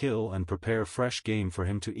out to kill and prepare fresh game for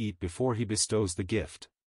him to eat before he bestows the gift.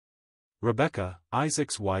 Rebekah,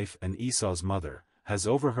 Isaac's wife and Esau's mother, has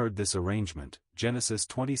overheard this arrangement, Genesis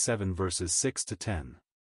 27 verses 6 to 10.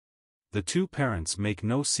 The two parents make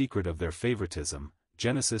no secret of their favoritism,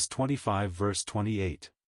 Genesis 25 verse 28.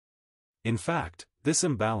 In fact, this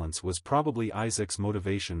imbalance was probably Isaac's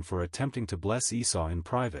motivation for attempting to bless Esau in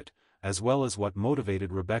private, as well as what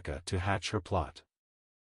motivated Rebekah to hatch her plot.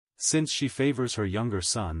 Since she favors her younger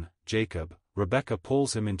son, Jacob, Rebekah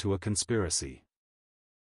pulls him into a conspiracy.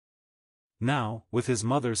 Now, with his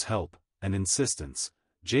mother's help and insistence,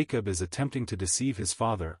 Jacob is attempting to deceive his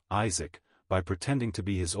father, Isaac, by pretending to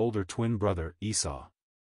be his older twin brother, Esau.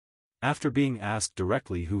 After being asked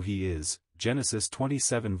directly who he is, Genesis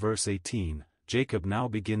 27 verse 18, Jacob now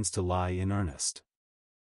begins to lie in earnest.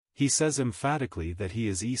 He says emphatically that he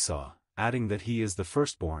is Esau, adding that he is the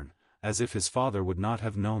firstborn, as if his father would not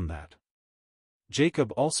have known that.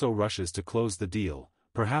 Jacob also rushes to close the deal,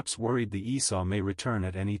 perhaps worried the Esau may return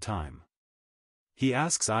at any time. He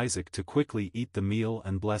asks Isaac to quickly eat the meal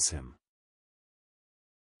and bless him.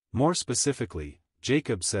 More specifically,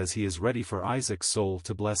 Jacob says he is ready for Isaac's soul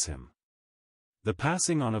to bless him. The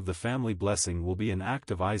passing on of the family blessing will be an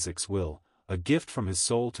act of Isaac's will, a gift from his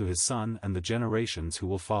soul to his son and the generations who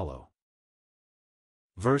will follow.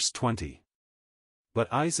 Verse 20.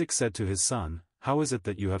 But Isaac said to his son, How is it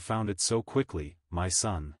that you have found it so quickly, my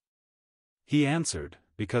son? He answered,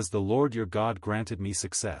 Because the Lord your God granted me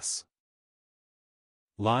success.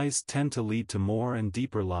 Lies tend to lead to more and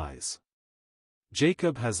deeper lies.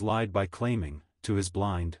 Jacob has lied by claiming, to his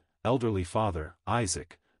blind, elderly father,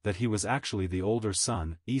 Isaac, that he was actually the older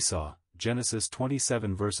son, Esau, Genesis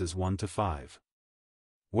 27 verses 1 to 5.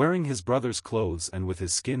 Wearing his brother's clothes and with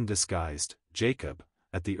his skin disguised, Jacob,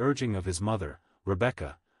 at the urging of his mother,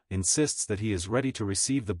 Rebekah, insists that he is ready to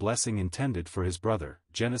receive the blessing intended for his brother,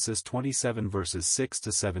 Genesis 27 verses 6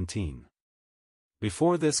 to 17.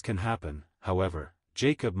 Before this can happen, however,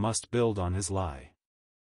 Jacob must build on his lie.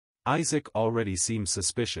 Isaac already seems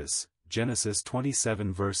suspicious, Genesis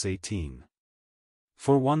 27 verse 18.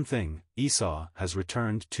 For one thing, Esau has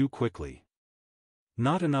returned too quickly.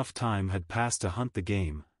 Not enough time had passed to hunt the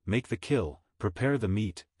game, make the kill, prepare the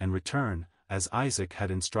meat, and return, as Isaac had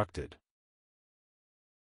instructed.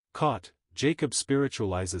 Caught, Jacob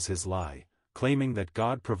spiritualizes his lie, claiming that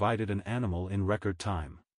God provided an animal in record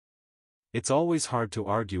time. It's always hard to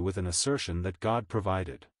argue with an assertion that God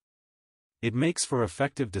provided. It makes for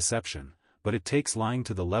effective deception, but it takes lying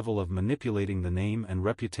to the level of manipulating the name and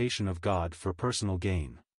reputation of God for personal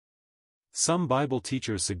gain. Some Bible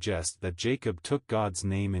teachers suggest that Jacob took God's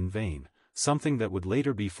name in vain, something that would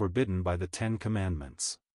later be forbidden by the Ten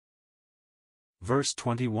Commandments. Verse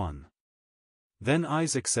 21. Then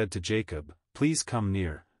Isaac said to Jacob, Please come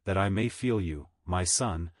near, that I may feel you, my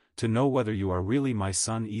son, to know whether you are really my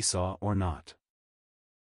son Esau or not.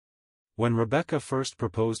 When Rebekah first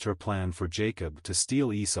proposed her plan for Jacob to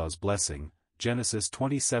steal Esau's blessing, Genesis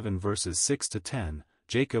 27 verses 6 to 10,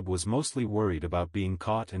 Jacob was mostly worried about being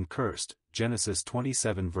caught and cursed, Genesis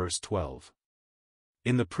 27 verse 12.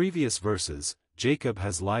 In the previous verses, Jacob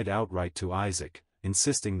has lied outright to Isaac,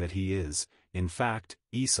 insisting that he is, in fact,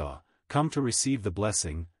 Esau, come to receive the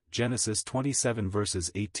blessing, Genesis 27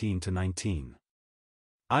 verses 18 to 19.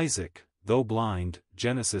 Isaac, though blind,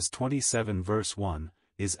 Genesis 27 verse 1,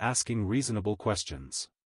 is asking reasonable questions.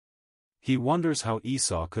 He wonders how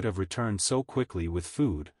Esau could have returned so quickly with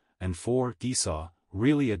food, and for Esau,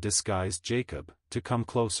 really a disguised Jacob, to come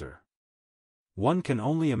closer. One can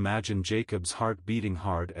only imagine Jacob's heart beating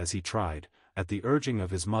hard as he tried, at the urging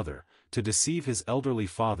of his mother, to deceive his elderly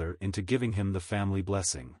father into giving him the family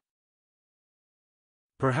blessing.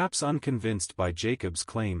 Perhaps unconvinced by Jacob's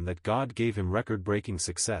claim that God gave him record-breaking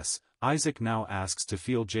success, Isaac now asks to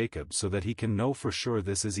feel Jacob so that he can know for sure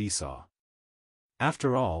this is Esau.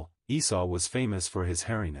 After all, Esau was famous for his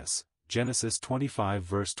hairiness, Genesis 25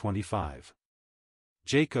 verse 25.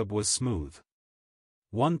 Jacob was smooth.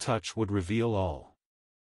 One touch would reveal all.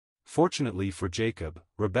 Fortunately for Jacob,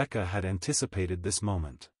 Rebekah had anticipated this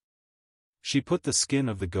moment. She put the skin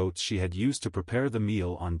of the goats she had used to prepare the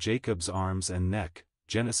meal on Jacob's arms and neck,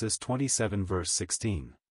 Genesis 27 verse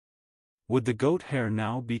 16. Would the goat hair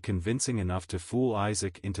now be convincing enough to fool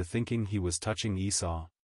Isaac into thinking he was touching Esau?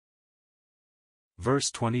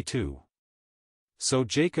 Verse 22. So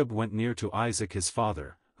Jacob went near to Isaac his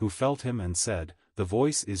father, who felt him and said, "The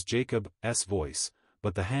voice is Jacob's voice,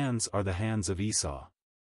 but the hands are the hands of Esau."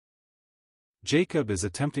 Jacob is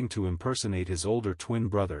attempting to impersonate his older twin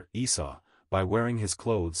brother, Esau, by wearing his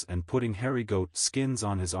clothes and putting hairy goat skins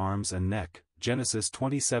on his arms and neck, Genesis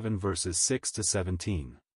 27 verses 6 to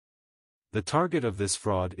 17. The target of this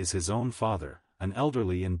fraud is his own father, an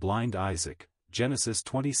elderly and blind Isaac, Genesis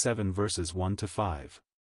 27 verses 1 to 5.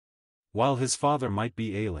 While his father might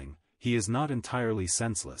be ailing, he is not entirely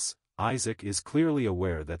senseless. Isaac is clearly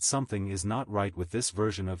aware that something is not right with this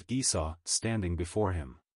version of Esau standing before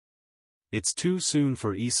him. It's too soon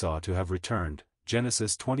for Esau to have returned,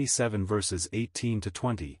 Genesis 27 verses 18 to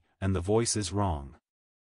 20, and the voice is wrong.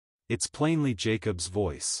 It's plainly Jacob's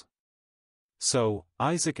voice. So,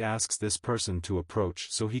 Isaac asks this person to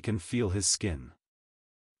approach so he can feel his skin.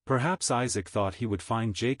 Perhaps Isaac thought he would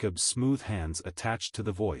find Jacob's smooth hands attached to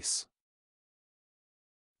the voice.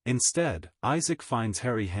 Instead, Isaac finds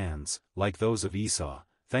hairy hands, like those of Esau,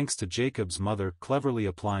 thanks to Jacob's mother cleverly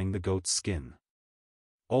applying the goat's skin.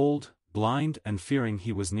 Old, blind and fearing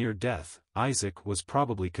he was near death, Isaac was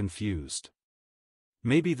probably confused.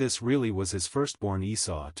 Maybe this really was his firstborn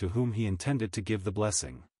Esau to whom he intended to give the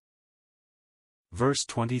blessing. Verse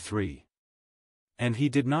 23. And he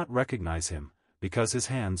did not recognize him, because his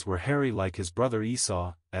hands were hairy like his brother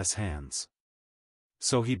Esau's hands.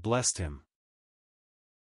 So he blessed him.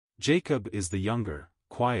 Jacob is the younger,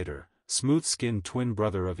 quieter, smooth-skinned twin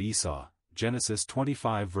brother of Esau, Genesis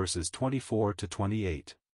 25 verses 24 to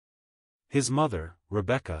 28. His mother,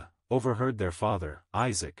 Rebekah, overheard their father,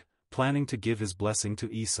 Isaac, planning to give his blessing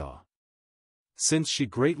to Esau. Since she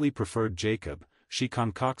greatly preferred Jacob, she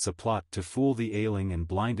concocts a plot to fool the ailing and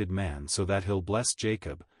blinded man so that he'll bless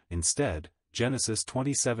Jacob, instead, Genesis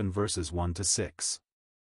 27 verses 1 to 6.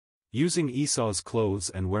 Using Esau's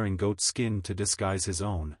clothes and wearing goat skin to disguise his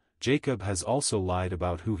own, Jacob has also lied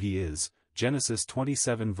about who he is, Genesis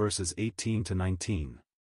 27 verses 18 to 19.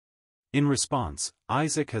 In response,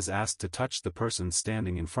 Isaac has asked to touch the person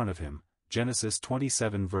standing in front of him, Genesis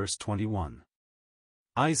 27 verse 21.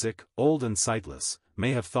 Isaac, old and sightless,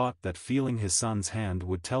 may have thought that feeling his son's hand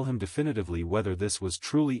would tell him definitively whether this was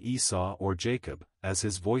truly Esau or Jacob, as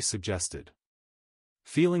his voice suggested.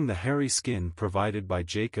 Feeling the hairy skin provided by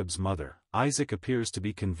Jacob's mother, Isaac appears to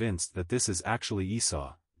be convinced that this is actually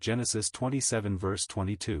Esau, Genesis 27 verse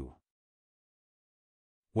 22.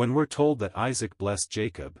 When we're told that Isaac blessed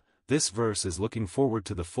Jacob, this verse is looking forward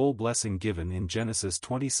to the full blessing given in Genesis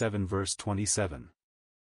 27 verse 27.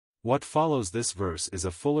 What follows this verse is a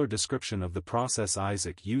fuller description of the process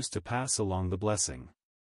Isaac used to pass along the blessing.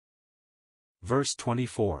 Verse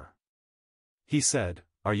 24. He said,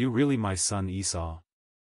 "Are you really my son Esau?"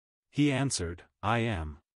 He answered, "I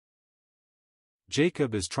am."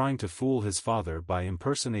 Jacob is trying to fool his father by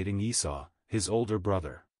impersonating Esau, his older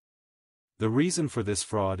brother. The reason for this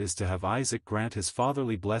fraud is to have Isaac grant his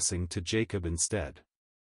fatherly blessing to Jacob instead.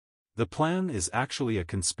 The plan is actually a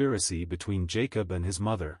conspiracy between Jacob and his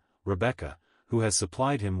mother, Rebekah, who has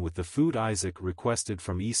supplied him with the food Isaac requested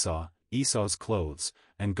from Esau, Esau's clothes,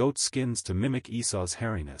 and goat skins to mimic Esau's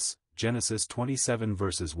hairiness, Genesis 27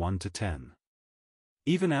 verses 1 to 10.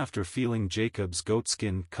 Even after feeling Jacob's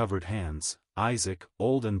goatskin-covered hands, Isaac,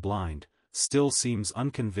 old and blind, still seems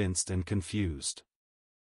unconvinced and confused.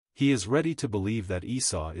 He is ready to believe that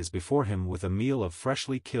Esau is before him with a meal of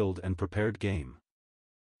freshly killed and prepared game.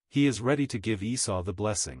 He is ready to give Esau the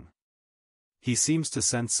blessing. He seems to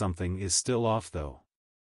sense something is still off though.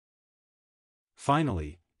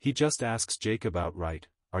 Finally, he just asks Jacob outright,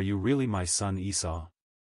 "Are you really my son Esau?"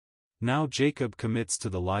 Now Jacob commits to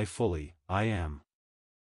the lie fully, "I am."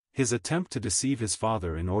 His attempt to deceive his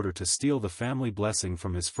father in order to steal the family blessing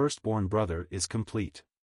from his firstborn brother is complete.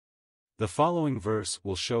 The following verse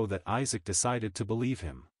will show that Isaac decided to believe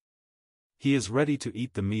him. He is ready to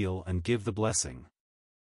eat the meal and give the blessing.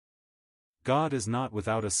 God is not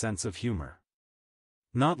without a sense of humor.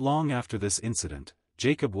 Not long after this incident,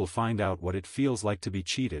 Jacob will find out what it feels like to be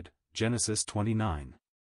cheated, Genesis 29.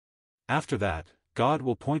 After that, God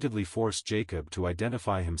will pointedly force Jacob to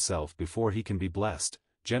identify himself before he can be blessed,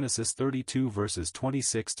 Genesis 32 verses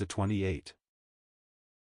 26 to 28.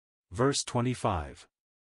 Verse 25.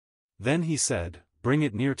 Then he said, "Bring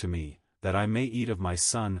it near to me, that I may eat of my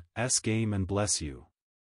son's game and bless you."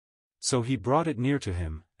 So he brought it near to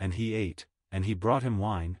him, and he ate, and he brought him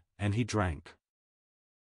wine, and he drank.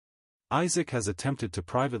 Isaac has attempted to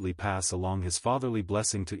privately pass along his fatherly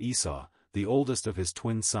blessing to Esau, the oldest of his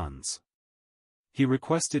twin sons. He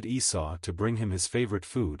requested Esau to bring him his favorite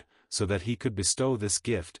food, so that he could bestow this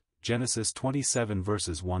gift, Genesis 27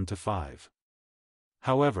 verses 1-5.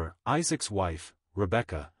 However, Isaac's wife,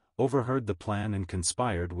 Rebekah, overheard the plan and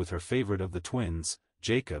conspired with her favorite of the twins,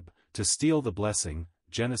 Jacob, to steal the blessing,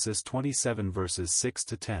 Genesis 27 verses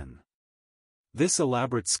 6-10. This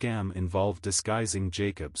elaborate scam involved disguising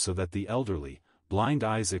Jacob so that the elderly, blind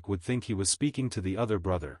Isaac would think he was speaking to the other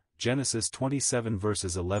brother, Genesis 27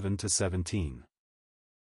 verses 11-17.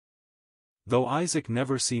 Though Isaac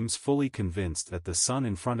never seems fully convinced that the son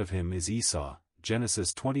in front of him is Esau,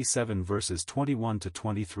 Genesis 27 verses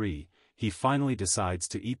 21-23, he finally decides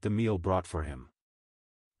to eat the meal brought for him.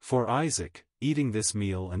 For Isaac, eating this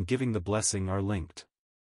meal and giving the blessing are linked.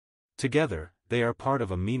 Together, they are part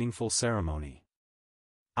of a meaningful ceremony.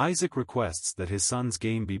 Isaac requests that his son's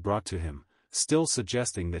game be brought to him, still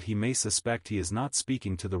suggesting that he may suspect he is not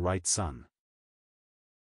speaking to the right son.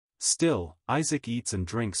 Still, Isaac eats and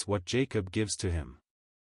drinks what Jacob gives to him.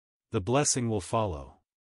 The blessing will follow.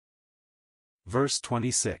 Verse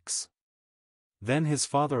 26. Then his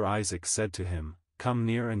father Isaac said to him, "Come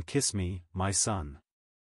near and kiss me, my son."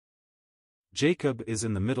 Jacob is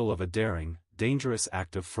in the middle of a daring, dangerous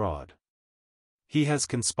act of fraud. He has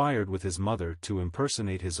conspired with his mother to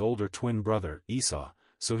impersonate his older twin brother, Esau,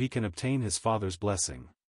 so he can obtain his father's blessing.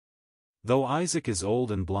 Though Isaac is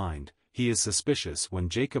old and blind, he is suspicious when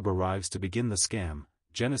Jacob arrives to begin the scam,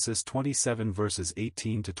 Genesis 27 verses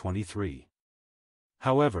 18-23.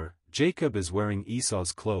 However, Jacob is wearing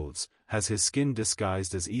Esau's clothes, has his skin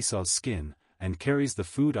disguised as Esau's skin, and carries the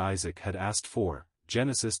food Isaac had asked for,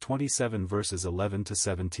 Genesis 27 verses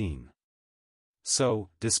 11-17. So,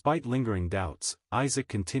 despite lingering doubts, Isaac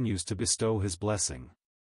continues to bestow his blessing.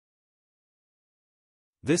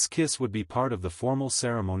 This kiss would be part of the formal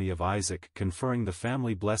ceremony of Isaac conferring the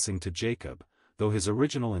family blessing to Jacob, though his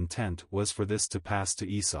original intent was for this to pass to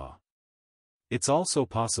Esau. It's also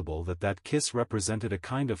possible that that kiss represented a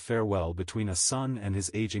kind of farewell between a son and his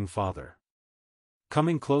aging father.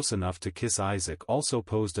 Coming close enough to kiss Isaac also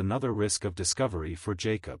posed another risk of discovery for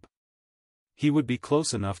Jacob. He would be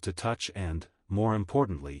close enough to touch and, more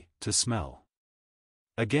importantly, to smell.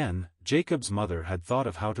 Again, Jacob's mother had thought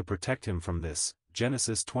of how to protect him from this,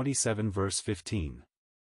 Genesis 27 verse 15.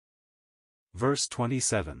 Verse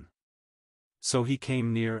 27. So he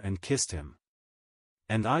came near and kissed him.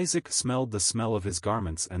 And Isaac smelled the smell of his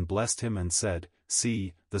garments and blessed him and said,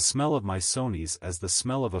 "See, the smell of my sonies as the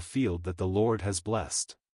smell of a field that the Lord has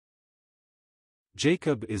blessed."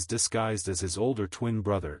 Jacob is disguised as his older twin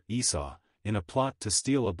brother, Esau, in a plot to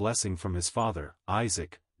steal a blessing from his father,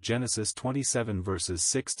 Isaac, Genesis 27 verses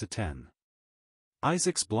 6-10.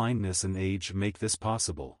 Isaac's blindness and age make this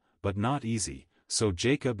possible, but not easy, so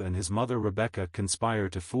Jacob and his mother Rebekah conspire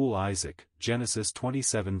to fool Isaac, Genesis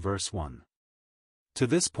 27 verse 1. To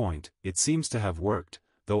this point, it seems to have worked,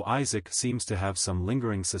 though Isaac seems to have some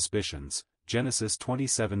lingering suspicions, Genesis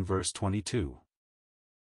 27 verse 22.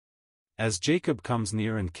 As Jacob comes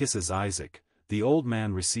near and kisses Isaac, the old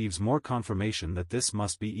man receives more confirmation that this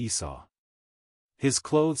must be Esau. His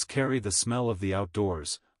clothes carry the smell of the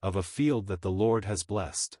outdoors, of a field that the Lord has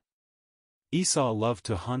blessed. Esau loved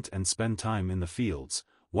to hunt and spend time in the fields,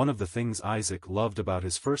 one of the things Isaac loved about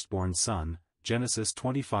his firstborn son, Genesis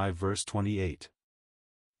 25 verse 28.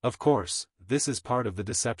 Of course, this is part of the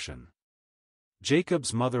deception.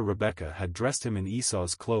 Jacob's mother Rebekah had dressed him in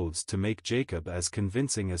Esau's clothes to make Jacob as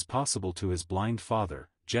convincing as possible to his blind father,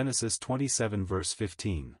 Genesis 27 verse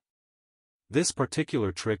 15. This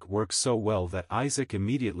particular trick works so well that Isaac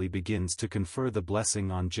immediately begins to confer the blessing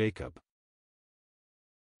on Jacob.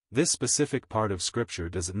 This specific part of Scripture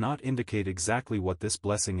does not indicate exactly what this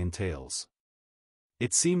blessing entails.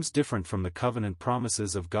 It seems different from the covenant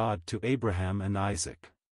promises of God to Abraham and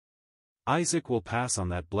Isaac. Isaac will pass on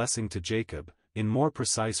that blessing to Jacob, in more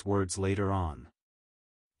precise words later on.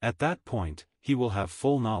 At that point, he will have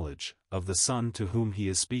full knowledge of the son to whom he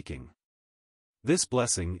is speaking. This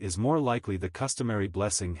blessing is more likely the customary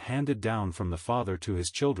blessing handed down from the father to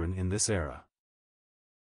his children in this era.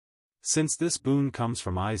 Since this boon comes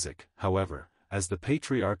from Isaac, however, as the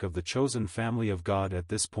patriarch of the chosen family of God at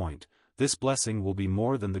this point, this blessing will be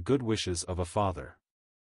more than the good wishes of a father.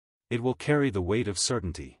 It will carry the weight of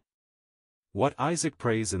certainty. What Isaac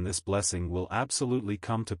prays in this blessing will absolutely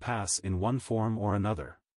come to pass in one form or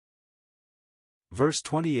another. Verse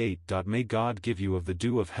 28. May God give you of the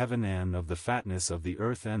dew of heaven and of the fatness of the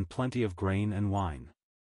earth and plenty of grain and wine.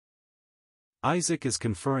 Isaac is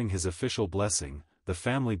conferring his official blessing, the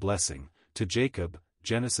family blessing, to Jacob,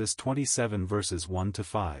 Genesis 27 verses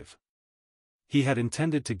 1-5. He had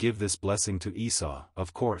intended to give this blessing to Esau,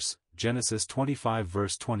 of course, Genesis 25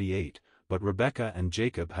 verse 28, but Rebekah and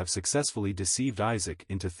Jacob have successfully deceived Isaac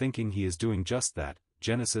into thinking he is doing just that,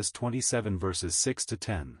 Genesis 27 verses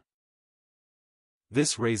 6-10.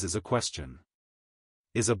 This raises a question.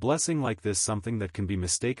 Is a blessing like this something that can be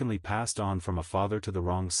mistakenly passed on from a father to the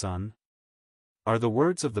wrong son? Are the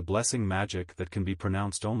words of the blessing magic that can be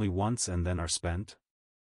pronounced only once and then are spent?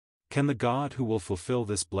 Can the God who will fulfill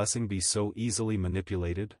this blessing be so easily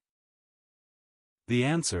manipulated? The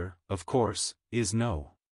answer, of course, is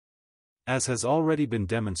no. As has already been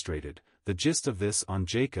demonstrated, the gist of this on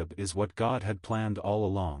Jacob is what God had planned all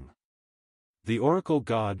along. The oracle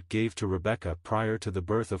God gave to Rebekah prior to the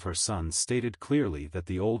birth of her sons stated clearly that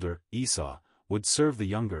the older, Esau, would serve the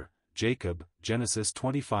younger, Jacob, Genesis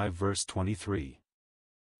 25 verse 23.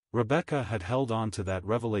 Rebekah had held on to that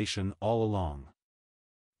revelation all along.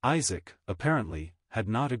 Isaac, apparently, had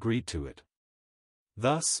not agreed to it.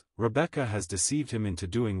 Thus, Rebekah has deceived him into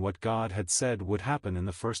doing what God had said would happen in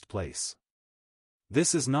the first place.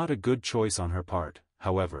 This is not a good choice on her part,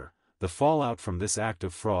 however. The fallout from this act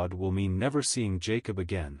of fraud will mean never seeing Jacob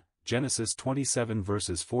again, Genesis 27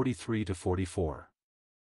 verses 43-44.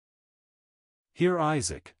 Here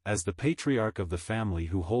Isaac, as the patriarch of the family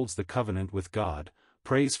who holds the covenant with God,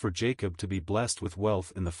 prays for Jacob to be blessed with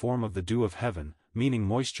wealth in the form of the dew of heaven, meaning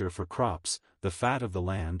moisture for crops, the fat of the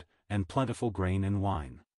land, and plentiful grain and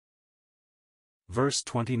wine. Verse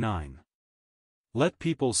 29. Let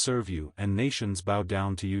peoples serve you and nations bow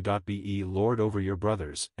down to you. Be Lord over your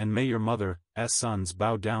brothers, and may your mother's sons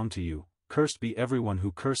bow down to you. Cursed be everyone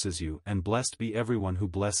who curses you, and blessed be everyone who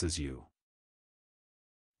blesses you.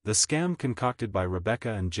 The scam concocted by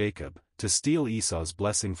Rebekah and Jacob, to steal Esau's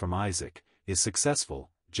blessing from Isaac, is successful,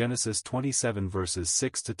 Genesis 27 verses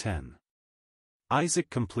 6-10. Isaac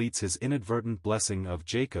completes his inadvertent blessing of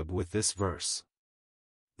Jacob with this verse.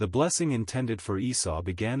 The blessing intended for Esau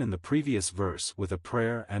began in the previous verse with a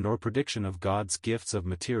prayer and/or prediction of God's gifts of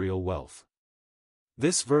material wealth.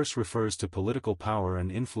 This verse refers to political power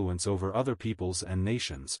and influence over other peoples and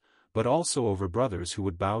nations, but also over brothers who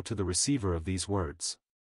would bow to the receiver of these words.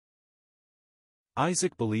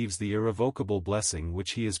 Isaac believes the irrevocable blessing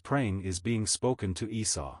which he is praying is being spoken to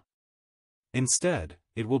Esau. Instead,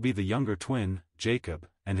 it will be the younger twin, Jacob,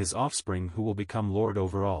 and his offspring who will become lord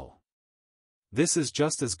over all. This is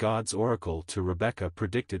just as God's oracle to Rebekah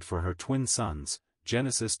predicted for her twin sons,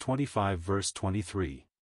 Genesis 25 verse 23.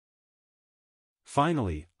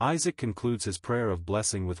 Finally, Isaac concludes his prayer of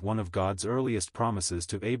blessing with one of God's earliest promises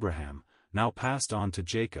to Abraham, now passed on to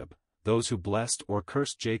Jacob. Those who blessed or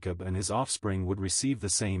cursed Jacob and his offspring would receive the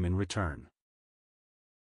same in return.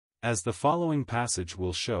 As the following passage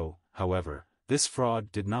will show, however, this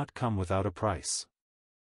fraud did not come without a price.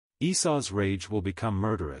 Esau's rage will become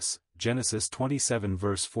murderous, Genesis 27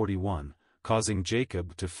 verse 41, causing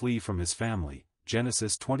Jacob to flee from his family,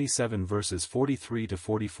 Genesis 27 verses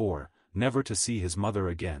 43-44, never to see his mother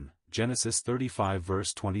again, Genesis 35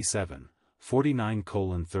 verse 27,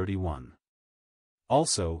 49:31.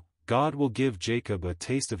 Also, God will give Jacob a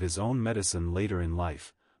taste of his own medicine later in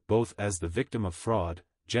life, both as the victim of fraud,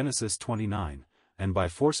 Genesis 29, and by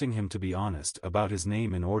forcing him to be honest about his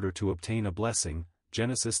name in order to obtain a blessing,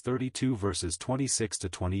 Genesis 32 verses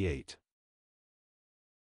 26-28.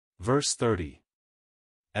 Verse 30.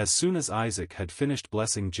 As soon as Isaac had finished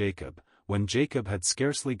blessing Jacob, when Jacob had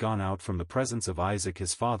scarcely gone out from the presence of Isaac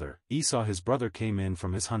his father, Esau his brother came in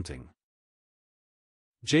from his hunting.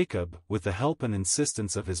 Jacob, with the help and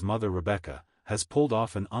insistence of his mother Rebekah, has pulled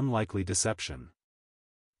off an unlikely deception.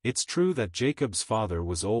 It's true that Jacob's father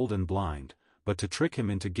was old and blind, but to trick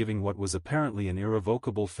him into giving what was apparently an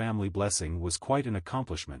irrevocable family blessing was quite an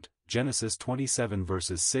accomplishment, Genesis 27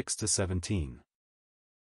 verses 6-17.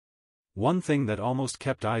 One thing that almost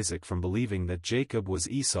kept Isaac from believing that Jacob was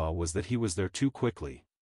Esau was that he was there too quickly.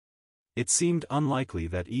 It seemed unlikely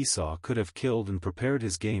that Esau could have killed and prepared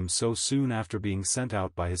his game so soon after being sent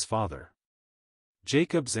out by his father.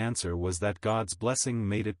 Jacob's answer was that God's blessing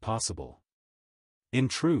made it possible. In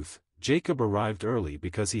truth, Jacob arrived early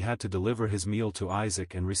because he had to deliver his meal to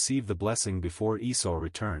Isaac and receive the blessing before Esau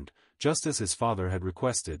returned, just as his father had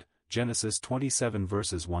requested, Genesis 27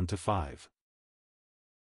 verses 1-5.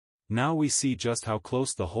 Now we see just how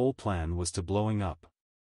close the whole plan was to blowing up.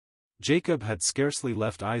 Jacob had scarcely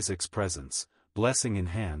left Isaac's presence, blessing in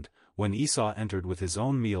hand, when Esau entered with his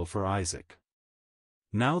own meal for Isaac.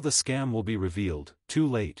 Now the scam will be revealed, too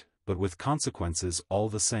late, but with consequences all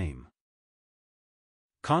the same.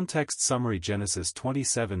 Context summary: Genesis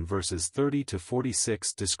 27 verses 30 to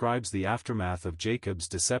 46 describes the aftermath of Jacob's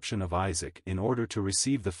deception of Isaac in order to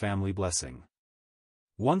receive the family blessing.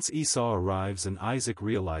 Once Esau arrives and Isaac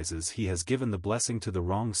realizes he has given the blessing to the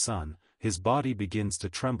wrong son, his body begins to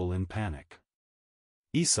tremble in panic.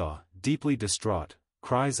 Esau, deeply distraught,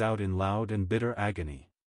 cries out in loud and bitter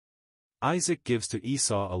agony. Isaac gives to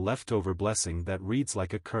Esau a leftover blessing that reads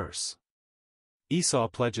like a curse. Esau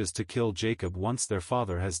pledges to kill Jacob once their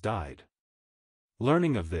father has died.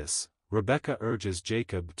 Learning of this, Rebekah urges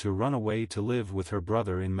Jacob to run away to live with her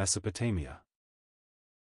brother in Mesopotamia.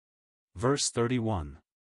 Verse 31.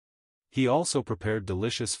 He also prepared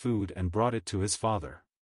delicious food and brought it to his father.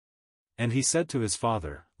 And he said to his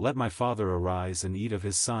father, "Let my father arise and eat of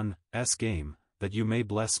his son's game, that you may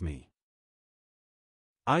bless me."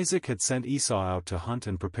 Isaac had sent Esau out to hunt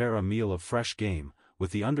and prepare a meal of fresh game,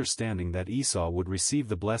 with the understanding that Esau would receive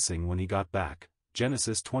the blessing when he got back.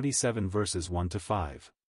 Genesis 27 verses 1 to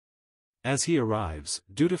 5. As he arrives,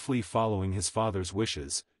 dutifully following his father's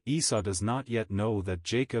wishes, Esau does not yet know that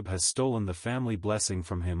Jacob has stolen the family blessing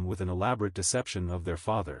from him with an elaborate deception of their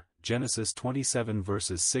father. Genesis 27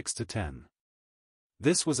 verses 6 to 10.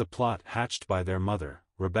 This was a plot hatched by their mother,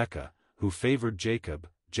 Rebekah, who favored Jacob.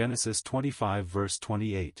 Genesis 25 verse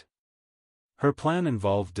 28. Her plan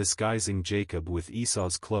involved disguising Jacob with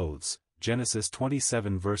Esau's clothes. Genesis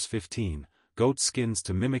 27 verse 15, goat skins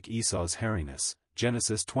to mimic Esau's hairiness.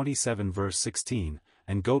 Genesis 27 verse 16,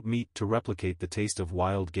 and goat meat to replicate the taste of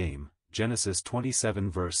wild game. Genesis 27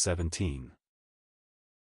 verse 17.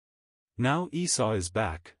 Now Esau is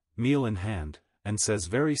back, meal in hand, and says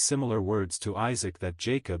very similar words to Isaac that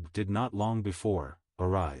Jacob did not long before: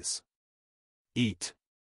 "Arise. Eat.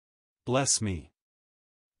 Bless me."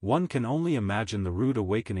 One can only imagine the rude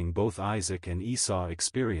awakening both Isaac and Esau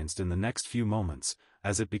experienced in the next few moments,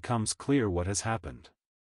 as it becomes clear what has happened.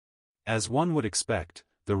 As one would expect,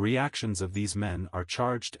 the reactions of these men are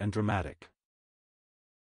charged and dramatic.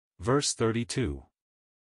 Verse 32.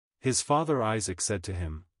 His father Isaac said to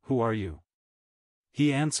him, "Who are you?"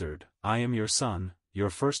 He answered, "I am your son, your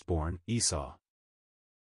firstborn, Esau."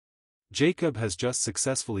 Jacob has just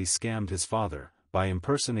successfully scammed his father, by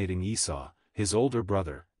impersonating Esau, his older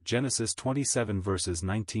brother. Genesis 27 verses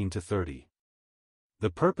 19 to 30. The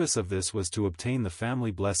purpose of this was to obtain the family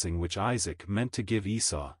blessing which Isaac meant to give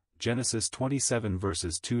Esau. Genesis 27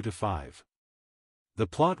 verses 2 to 5. The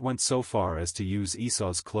plot went so far as to use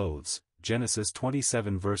Esau's clothes. Genesis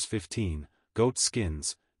 27 verse 15, goat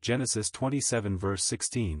skins. Genesis 27 verse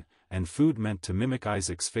 16, and food meant to mimic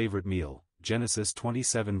Isaac's favorite meal. Genesis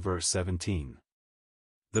 27 verse 17.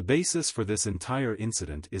 The basis for this entire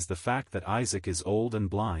incident is the fact that Isaac is old and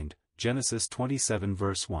blind. Genesis 27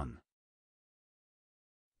 verse 1.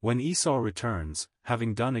 When Esau returns,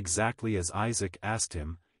 having done exactly as Isaac asked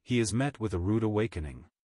him, he is met with a rude awakening.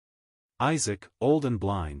 Isaac, old and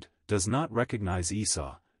blind, does not recognize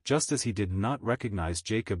Esau, just as he did not recognize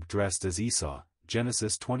Jacob dressed as Esau.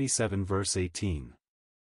 Genesis 27 verse 18.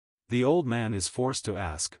 The old man is forced to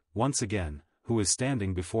ask, once again, who is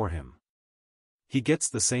standing before him. He gets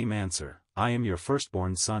the same answer: "I am your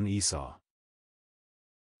firstborn son Esau."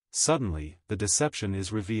 Suddenly, the deception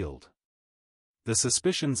is revealed. The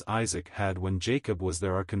suspicions Isaac had when Jacob was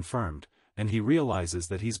there are confirmed, and he realizes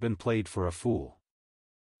that he's been played for a fool.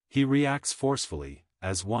 He reacts forcefully,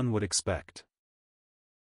 as one would expect.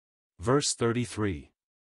 Verse 33.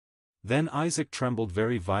 Then Isaac trembled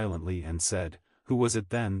very violently and said, "Who was it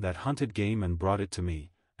then that hunted game and brought it to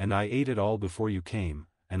me, and I ate it all before you came,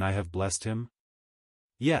 and I have blessed him?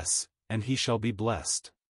 Yes, and he shall be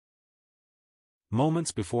blessed."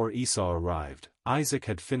 Moments before Esau arrived, Isaac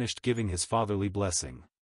had finished giving his fatherly blessing.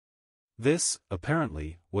 This,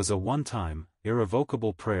 apparently, was a one-time,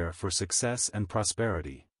 irrevocable prayer for success and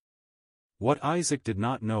prosperity. What Isaac did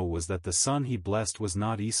not know was that the son he blessed was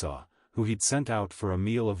not Esau, who he'd sent out for a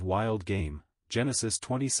meal of wild game. Genesis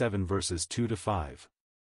 27 verses 2 to 5.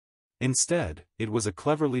 Instead, it was a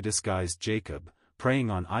cleverly disguised Jacob, preying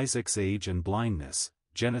on Isaac's age and blindness.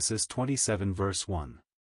 Genesis 27 verse 1.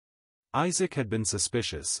 Isaac had been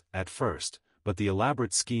suspicious, at first, but the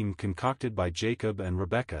elaborate scheme concocted by Jacob and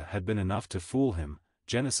Rebekah had been enough to fool him.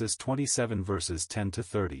 Genesis 27 verses 10 to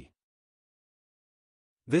 30.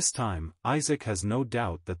 This time, Isaac has no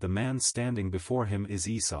doubt that the man standing before him is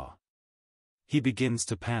Esau. He begins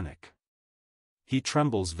to panic. He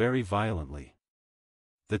trembles very violently.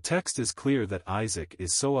 The text is clear that Isaac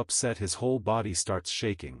is so upset his whole body starts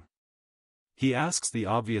shaking. He asks the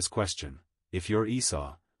obvious question: "If you're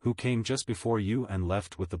Esau, who came just before you and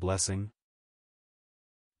left with the blessing?"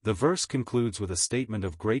 The verse concludes with a statement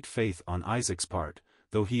of great faith on Isaac's part,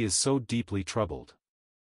 though he is so deeply troubled.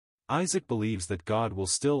 Isaac believes that God will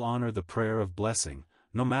still honor the prayer of blessing,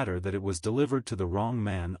 no matter that it was delivered to the wrong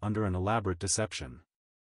man under an elaborate deception.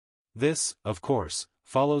 This, of course,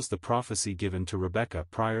 follows the prophecy given to Rebekah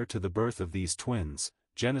prior to the birth of these twins,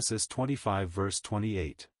 Genesis 25 verse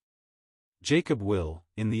 28. Jacob will,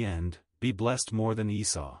 in the end, be blessed more than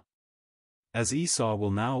Esau. As Esau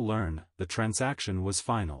will now learn, the transaction was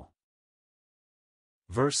final.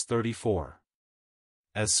 Verse 34.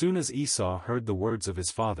 As soon as Esau heard the words of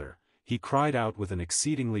his father, he cried out with an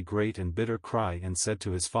exceedingly great and bitter cry and said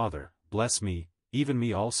to his father, "Bless me, even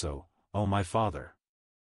me also, O my father."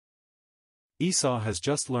 Esau has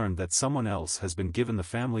just learned that someone else has been given the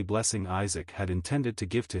family blessing Isaac had intended to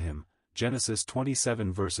give to him, Genesis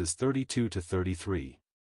 27 verses 32 to 33.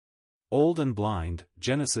 Old and blind,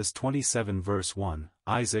 Genesis 27 verse 1,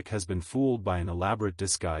 Isaac has been fooled by an elaborate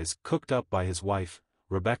disguise cooked up by his wife,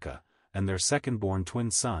 Rebekah, and their second-born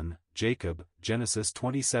twin son, Jacob, Genesis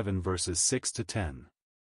 27 verses 6 to 10.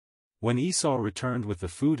 When Esau returned with the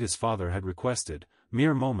food his father had requested,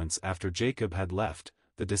 mere moments after Jacob had left,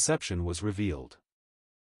 the deception was revealed.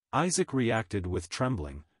 Isaac reacted with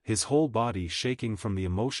trembling, his whole body shaking from the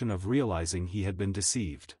emotion of realizing he had been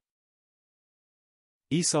deceived.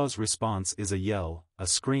 Esau's response is a yell, a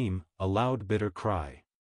scream, a loud bitter cry.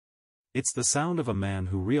 It's the sound of a man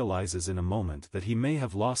who realizes in a moment that he may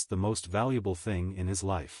have lost the most valuable thing in his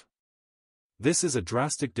life. This is a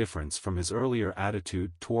drastic difference from his earlier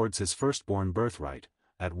attitude towards his firstborn birthright.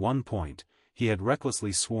 At one point, he had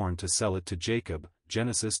recklessly sworn to sell it to Jacob,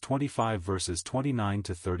 Genesis 25 verses 29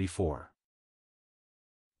 to 34.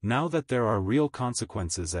 Now that there are real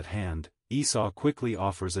consequences at hand, Esau quickly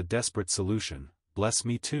offers a desperate solution: bless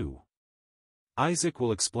me too. Isaac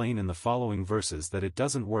will explain in the following verses that it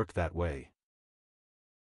doesn't work that way.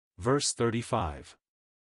 Verse 35.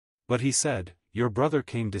 But he said, "Your brother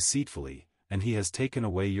came deceitfully, and he has taken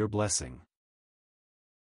away your blessing."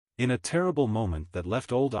 In a terrible moment that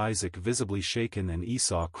left old Isaac visibly shaken and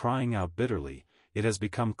Esau crying out bitterly, it has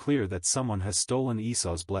become clear that someone has stolen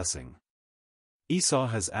Esau's blessing. Esau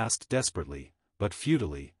has asked desperately, but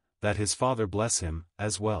futilely, that his father bless him,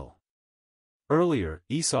 as well. Earlier,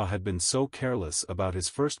 Esau had been so careless about his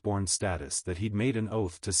firstborn status that he'd made an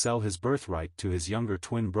oath to sell his birthright to his younger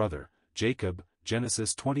twin brother, Jacob,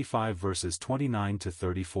 Genesis 25 verses 29 to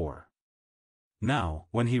 34. Now,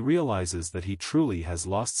 when he realizes that he truly has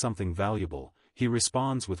lost something valuable, he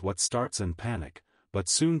responds with what starts in panic, but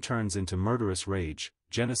soon turns into murderous rage,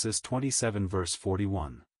 Genesis 27 verse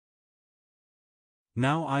 41.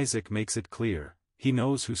 Now Isaac makes it clear, he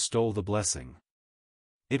knows who stole the blessing.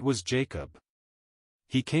 It was Jacob.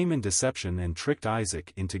 He came in deception and tricked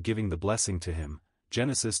Isaac into giving the blessing to him,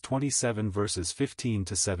 Genesis 27 verses 15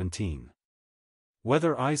 to 17.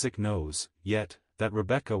 Whether Isaac knows, yet, that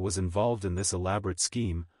Rebekah was involved in this elaborate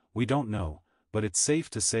scheme, we don't know, but it's safe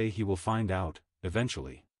to say he will find out,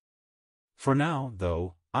 eventually. For now,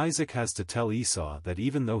 though, Isaac has to tell Esau that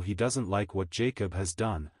even though he doesn't like what Jacob has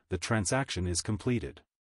done, the transaction is completed.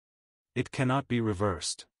 It cannot be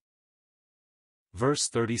reversed. Verse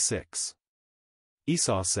 36.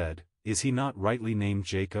 Esau said, "Is he not rightly named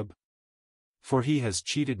Jacob? For he has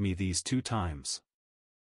cheated me these 2 times.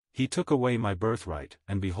 He took away my birthright,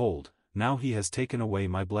 and behold, now he has taken away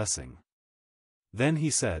my blessing." Then he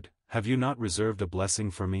said, "Have you not reserved a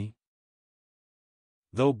blessing for me?"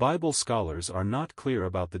 Though Bible scholars are not clear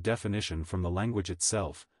about the definition from the language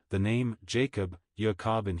itself, the name Jacob,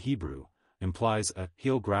 Yaakov in Hebrew, implies a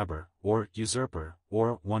heel grabber, or usurper,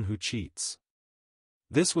 or one who cheats.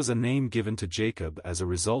 This was a name given to Jacob as a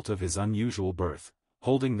result of his unusual birth,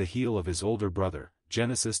 holding the heel of his older brother,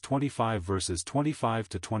 Genesis 25 verses 25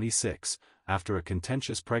 to 26, after a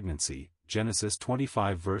contentious pregnancy, Genesis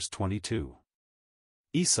 25 verse 22.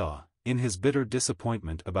 Esau, in his bitter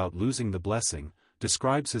disappointment about losing the blessing,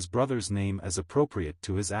 describes his brother's name as appropriate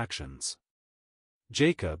to his actions.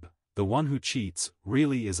 Jacob, the one who cheats,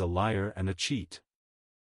 really is a liar and a cheat.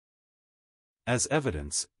 As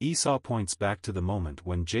evidence, Esau points back to the moment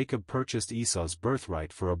when Jacob purchased Esau's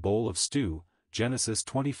birthright for a bowl of stew, Genesis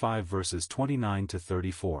 25 verses 29 to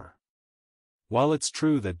 34. While it's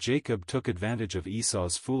true that Jacob took advantage of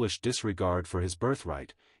Esau's foolish disregard for his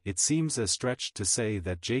birthright, it seems a stretch to say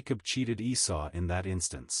that Jacob cheated Esau in that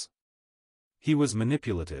instance. He was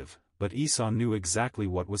manipulative, but Esau knew exactly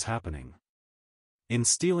what was happening. In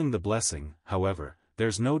stealing the blessing, however,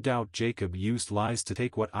 there's no doubt Jacob used lies to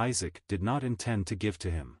take what Isaac did not intend to give to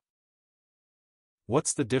him.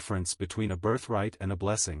 What's the difference between a birthright and a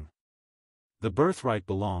blessing? The birthright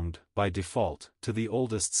belonged, by default, to the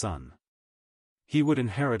oldest son. He would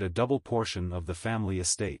inherit a double portion of the family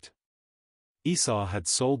estate. Esau had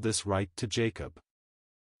sold this right to Jacob.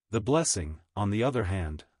 The blessing, on the other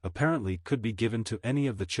hand, apparently could be given to any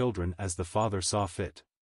of the children as the father saw fit.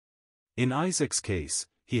 In Isaac's case,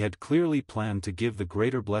 he had clearly planned to give the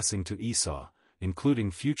greater blessing to Esau,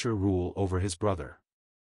 including future rule over his brother.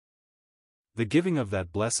 The giving of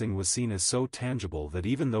that blessing was seen as so tangible that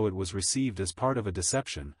even though it was received as part of a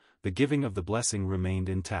deception, the giving of the blessing remained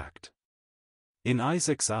intact. In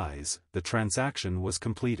Isaac's eyes, the transaction was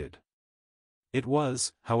completed. It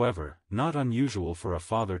was, however, not unusual for a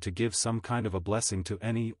father to give some kind of a blessing to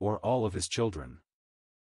any or all of his children.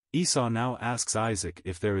 Esau now asks Isaac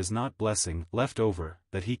if there is not blessing left over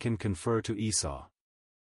that he can confer to Esau.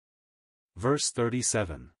 Verse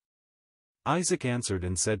 37. Isaac answered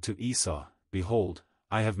and said to Esau, Behold,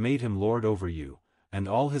 I have made him lord over you, and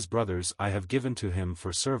all his brothers I have given to him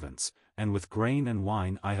for servants, and with grain and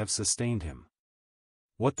wine I have sustained him.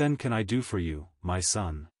 What then can I do for you, my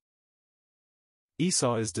son?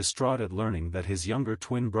 Esau is distraught at learning that his younger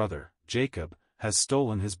twin brother, Jacob, has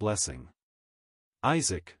stolen his blessing.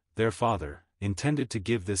 Isaac, their father, intended to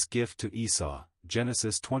give this gift to Esau,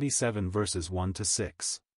 Genesis 27 verses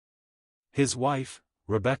 1-6. His wife,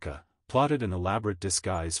 Rebekah, plotted an elaborate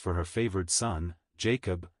disguise for her favored son,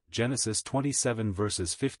 Jacob, Genesis 27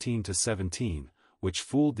 verses 15-17, which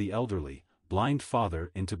fooled the elderly, blind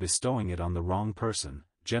father into bestowing it on the wrong person,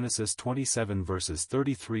 Genesis 27 verses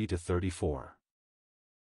 33-34.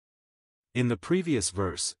 In the previous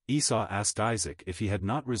verse, Esau asked Isaac if he had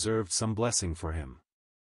not reserved some blessing for him.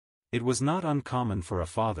 It was not uncommon for a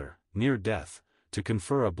father, near death, to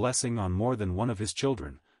confer a blessing on more than one of his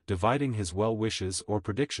children, dividing his well wishes or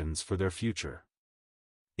predictions for their future.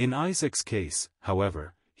 In Isaac's case,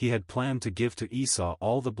 however, he had planned to give to Esau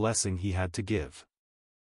all the blessing he had to give.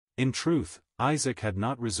 In truth, Isaac had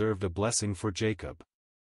not reserved a blessing for Jacob.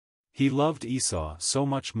 He loved Esau so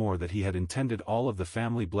much more that he had intended all of the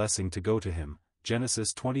family blessing to go to him,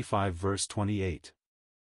 Genesis 25 verse 28.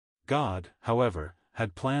 God, however,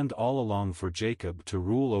 had planned all along for Jacob to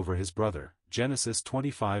rule over his brother, Genesis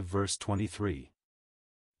 25 verse 23.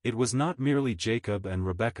 It was not merely Jacob and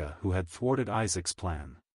Rebekah who had thwarted Isaac's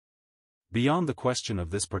plan. Beyond the question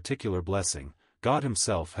of this particular blessing, God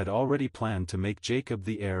himself had already planned to make Jacob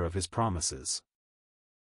the heir of his promises.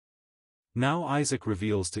 Now Isaac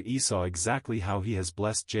reveals to Esau exactly how he has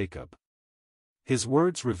blessed Jacob. His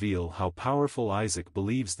words reveal how powerful Isaac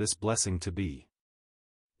believes this blessing to be.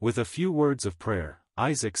 With a few words of prayer,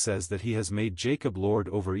 Isaac says that he has made Jacob lord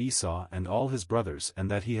over Esau and all his brothers and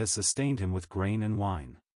that he has sustained him with grain and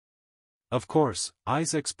wine. Of course,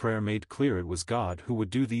 Isaac's prayer made clear it was God who would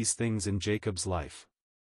do these things in Jacob's life.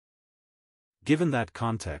 Given that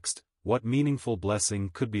context, what meaningful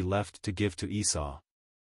blessing could be left to give to Esau?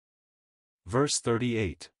 Verse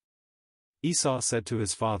 38. Esau said to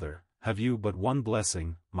his father, Have you but one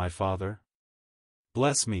blessing, my father?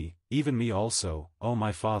 Bless me, even me also, O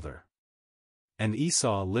my father. And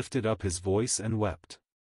Esau lifted up his voice and wept.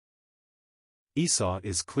 Esau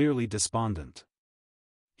is clearly despondent.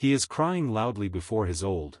 He is crying loudly before his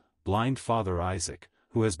old, blind father Isaac,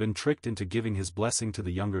 who has been tricked into giving his blessing to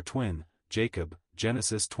the younger twin, Jacob,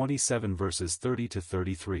 Genesis 27 verses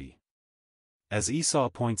 30-33. As Esau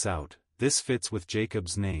points out, this fits with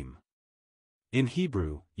Jacob's name. In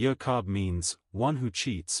Hebrew, Yaakov means, one who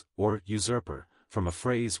cheats, or usurper, from a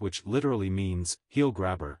phrase which literally means, heel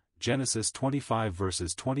grabber, Genesis 25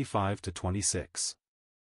 verses 25-26.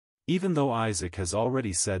 Even though Isaac has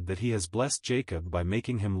already said that he has blessed Jacob by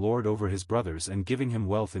making him lord over his brothers and giving him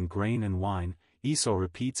wealth in grain and wine, Esau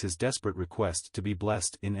repeats his desperate request to be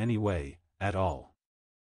blessed in any way, at all.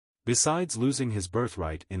 Besides losing his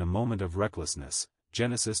birthright in a moment of recklessness,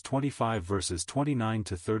 Genesis 25 verses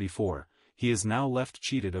 29-34, he is now left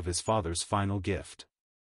cheated of his father's final gift.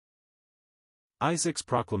 Isaac's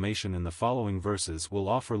proclamation in the following verses will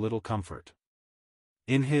offer little comfort.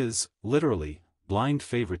 In his, literally, blind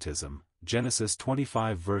favoritism, Genesis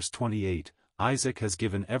 25 verse 28, Isaac has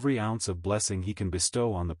given every ounce of blessing he can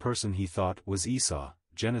bestow on the person he thought was Esau,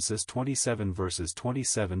 Genesis 27 verses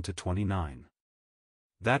 27-29.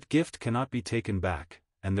 That gift cannot be taken back,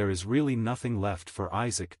 and there is really nothing left for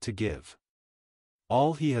Isaac to give.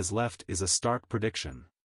 All he has left is a stark prediction.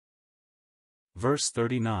 Verse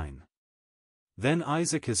 39. Then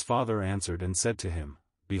Isaac his father answered and said to him,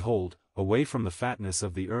 Behold, away from the fatness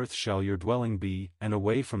of the earth shall your dwelling be, and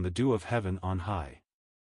away from the dew of heaven on high.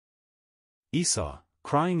 Esau,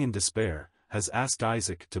 crying in despair, has asked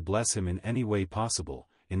Isaac to bless him in any way possible,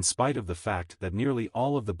 in spite of the fact that nearly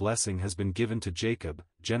all of the blessing has been given to Jacob,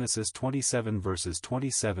 Genesis 27 verses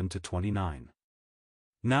 27-29.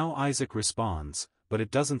 Now Isaac responds, but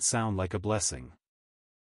it doesn't sound like a blessing.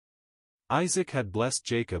 Isaac had blessed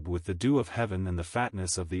Jacob with the dew of heaven and the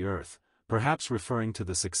fatness of the earth, perhaps referring to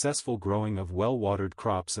the successful growing of well-watered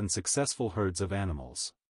crops and successful herds of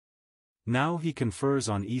animals. Now he confers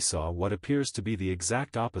on Esau what appears to be the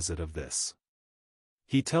exact opposite of this.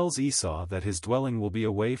 He tells Esau that his dwelling will be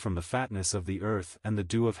away from the fatness of the earth and the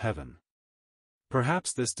dew of heaven.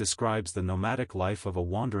 Perhaps this describes the nomadic life of a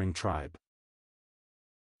wandering tribe.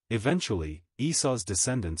 Eventually, Esau's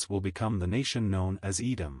descendants will become the nation known as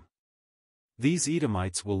Edom. These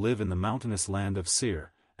Edomites will live in the mountainous land of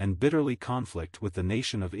Seir, and bitterly conflict with the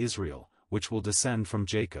nation of Israel, which will descend from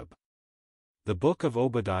Jacob. The book of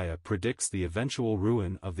Obadiah predicts the eventual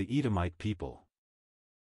ruin of the Edomite people.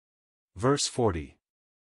 Verse 40.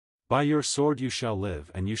 By your sword you shall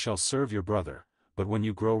live and you shall serve your brother, but when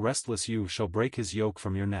you grow restless you shall break his yoke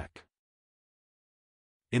from your neck.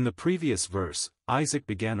 In the previous verse, Isaac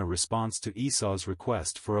began a response to Esau's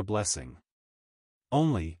request for a blessing.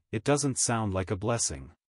 Only, it doesn't sound like a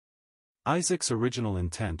blessing. Isaac's original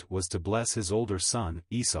intent was to bless his older son,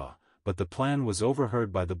 Esau, but the plan was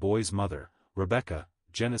overheard by the boy's mother, Rebekah,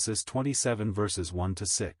 Genesis 27 verses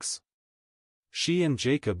 1-6. She and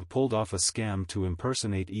Jacob pulled off a scam to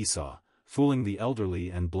impersonate Esau, fooling the elderly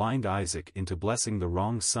and blind Isaac into blessing the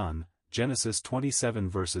wrong son, Genesis 27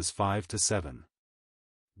 verses 5-7.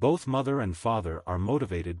 Both mother and father are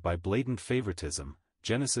motivated by blatant favoritism,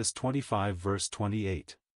 Genesis 25 verse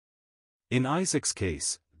 28. In Isaac's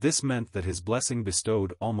case, this meant that his blessing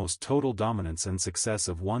bestowed almost total dominance and success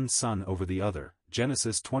of one son over the other,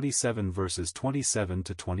 Genesis 27 verses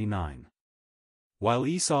 27-29. While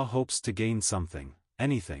Esau hopes to gain something,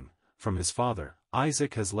 anything, from his father,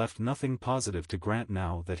 Isaac has left nothing positive to grant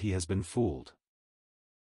now that he has been fooled.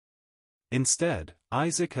 Instead,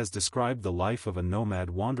 Isaac has described the life of a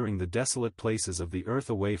nomad wandering the desolate places of the earth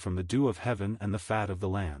away from the dew of heaven and the fat of the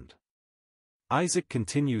land. Isaac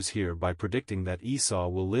continues here by predicting that Esau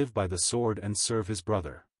will live by the sword and serve his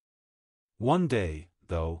brother. One day,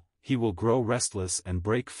 though, he will grow restless and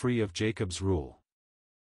break free of Jacob's rule.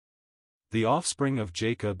 The offspring of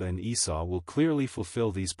Jacob and Esau will clearly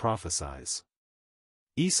fulfill these prophecies.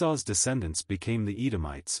 Esau's descendants became the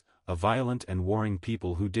Edomites, a violent and warring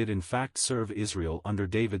people who did in fact serve Israel under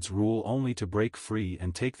David's rule only to break free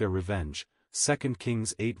and take their revenge, 2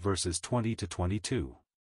 Kings 8 verses 20-22.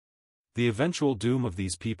 The eventual doom of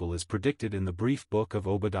these people is predicted in the brief book of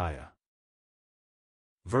Obadiah.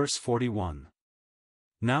 Verse 41.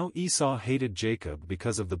 Now Esau hated Jacob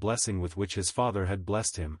because of the blessing with which his father had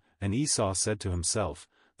blessed him, and Esau said to himself,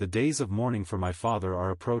 "The days of mourning for my father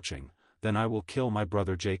are approaching, then I will kill my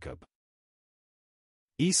brother Jacob."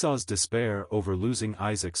 Esau's despair over losing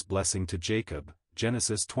Isaac's blessing to Jacob,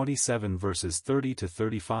 Genesis 27 verses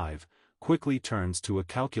 30-35, quickly turns to a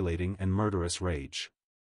calculating and murderous rage.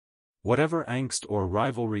 Whatever angst or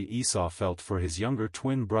rivalry Esau felt for his younger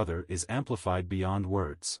twin brother is amplified beyond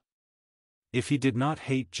words. If he did not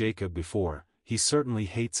hate Jacob before, he certainly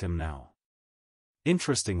hates him now.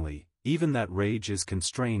 Interestingly, even that rage is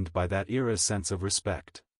constrained by that era's sense of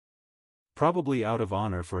respect. Probably out of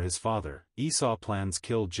honor for his father, Esau plans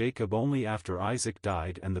kill Jacob only after Isaac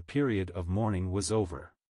died and the period of mourning was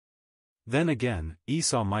over. Then again,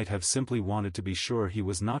 Esau might have simply wanted to be sure he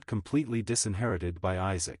was not completely disinherited by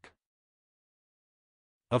Isaac.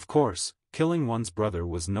 Of course, killing one's brother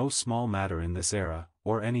was no small matter in this era,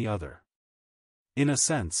 or any other. In a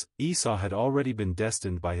sense, Esau had already been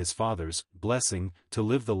destined by his father's blessing to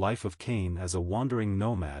live the life of Cain as a wandering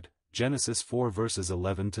nomad, Genesis 4 verses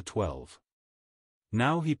 11-12.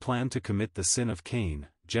 Now he planned to commit the sin of Cain,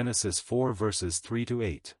 Genesis 4 verses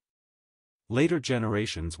 3-8. Later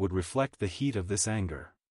generations would reflect the heat of this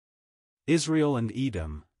anger. Israel and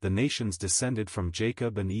Edom, the nations descended from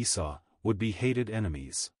Jacob and Esau, would be hated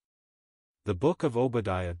enemies. The book of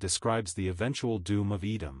Obadiah describes the eventual doom of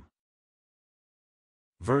Edom.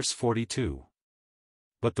 Verse 42.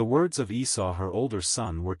 But the words of Esau her older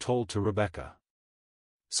son were told to Rebekah.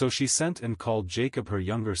 So she sent and called Jacob her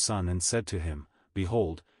younger son and said to him,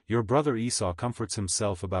 "Behold, your brother Esau comforts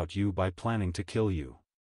himself about you by planning to kill you."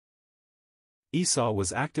 Esau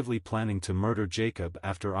was actively planning to murder Jacob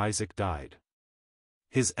after Isaac died.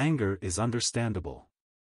 His anger is understandable.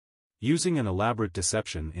 Using an elaborate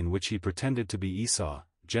deception in which he pretended to be Esau,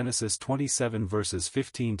 Genesis 27 verses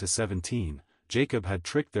 15-17, Jacob had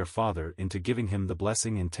tricked their father into giving him the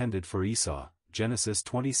blessing intended for Esau, Genesis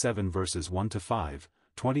 27 verses 1-5,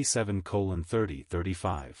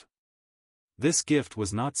 27:30-35. This gift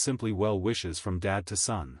was not simply well wishes from dad to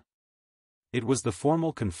son. It was the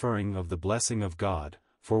formal conferring of the blessing of God,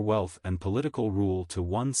 for wealth and political rule to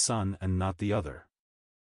one son and not the other.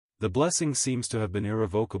 The blessing seems to have been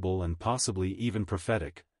irrevocable and possibly even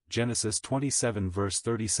prophetic, Genesis 27 verse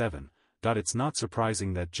 37. It's not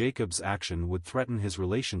surprising that Jacob's action would threaten his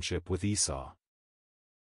relationship with Esau.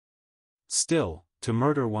 Still, to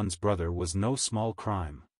murder one's brother was no small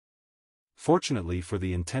crime. Fortunately for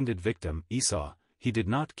the intended victim, Esau, he did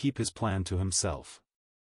not keep his plan to himself.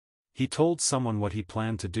 He told someone what he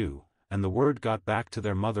planned to do, and the word got back to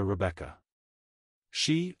their mother Rebekah.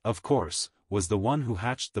 She, of course, was the one who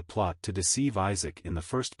hatched the plot to deceive Isaac in the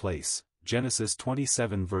first place, Genesis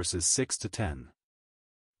 27 verses 6 to 10.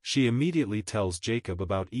 She immediately tells Jacob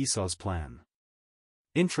about Esau's plan.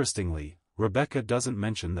 Interestingly, Rebekah doesn't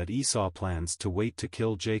mention that Esau plans to wait to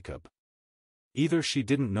kill Jacob. Either she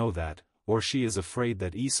didn't know that, or she is afraid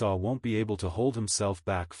that Esau won't be able to hold himself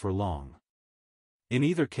back for long. In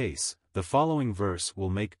either case, the following verse will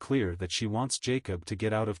make clear that she wants Jacob to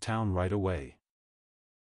get out of town right away.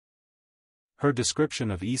 Her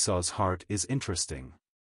description of Esau's heart is interesting.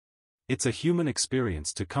 It's a human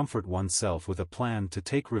experience to comfort oneself with a plan to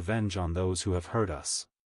take revenge on those who have hurt us.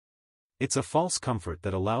 It's a false comfort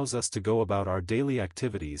that allows us to go about our daily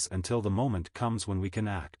activities until the moment comes when we can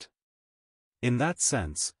act. In that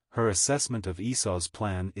sense, her assessment of Esau's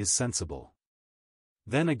plan is sensible.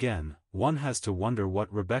 Then again, one has to wonder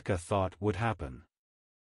what Rebekah thought would happen.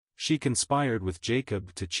 She conspired with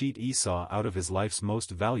Jacob to cheat Esau out of his life's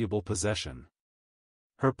most valuable possession.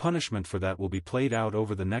 Her punishment for that will be played out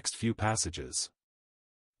over the next few passages.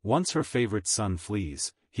 Once her favorite son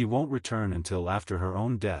flees, he won't return until after her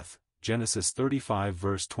own death, Genesis 35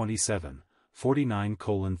 verse 27,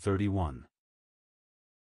 49:31.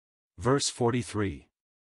 Verse 43.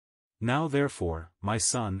 Now therefore, my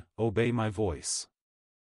son, obey my voice.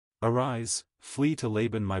 Arise, flee to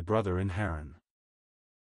Laban my brother in Haran.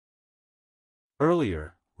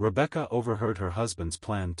 Earlier, Rebekah overheard her husband's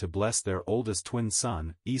plan to bless their oldest twin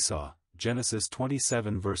son, Esau, Genesis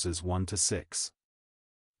 27 verses 1 to 6.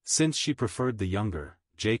 Since she preferred the younger,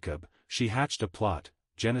 Jacob, she hatched a plot,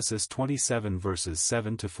 Genesis 27 verses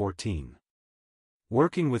 7 to 14.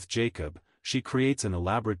 Working with Jacob, she creates an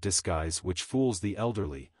elaborate disguise which fools the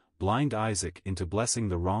elderly, blind Isaac into blessing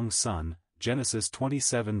the wrong son, Genesis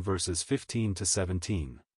 27 verses 15 to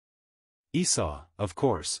 17. Esau, of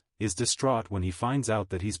course, is distraught when he finds out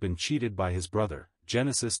that he's been cheated by his brother,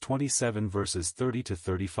 Genesis 27 verses 30 to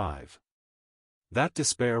 35. That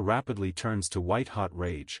despair rapidly turns to white-hot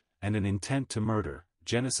rage, and an intent to murder,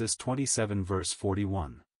 Genesis 27 verse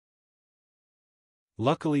 41.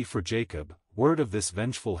 Luckily for Jacob, word of this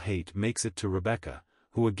vengeful hate makes it to Rebekah,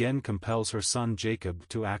 who again compels her son Jacob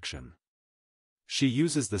to action. She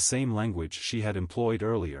uses the same language she had employed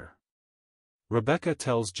earlier. Rebekah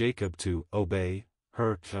tells Jacob to obey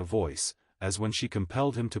her voice, as when she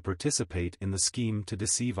compelled him to participate in the scheme to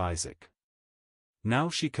deceive Isaac. Now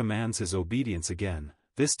she commands his obedience again,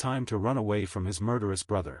 this time to run away from his murderous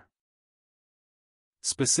brother.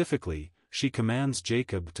 Specifically, she commands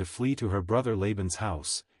Jacob to flee to her brother Laban's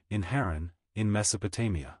house, in Haran, in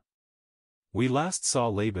Mesopotamia. We last saw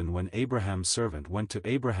Laban when Abraham's servant went to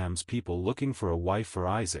Abraham's people looking for a wife for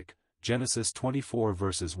Isaac, Genesis 24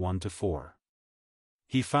 verses 1 to 4.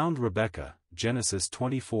 He found Rebekah, Genesis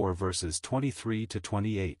 24 verses 23 to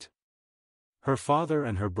 28. Her father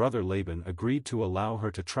and her brother Laban agreed to allow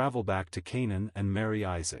her to travel back to Canaan and marry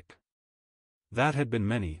Isaac. That had been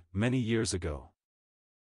many, many years ago.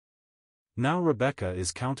 Now Rebekah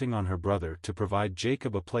is counting on her brother to provide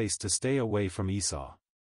Jacob a place to stay away from Esau.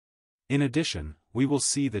 In addition, we will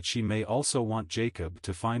see that she may also want Jacob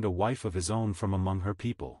to find a wife of his own from among her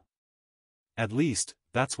people. At least,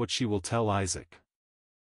 that's what she will tell Isaac.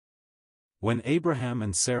 When Abraham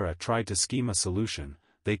and Sarah tried to scheme a solution,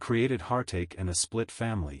 they created heartache and a split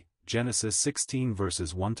family, Genesis 16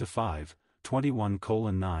 verses 1 to 5,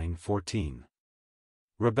 21:9-14.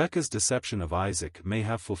 Rebekah's deception of Isaac may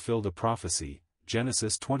have fulfilled a prophecy,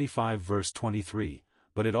 Genesis 25 verse 23,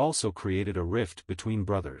 but it also created a rift between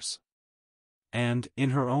brothers. And, in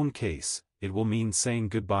her own case, it will mean saying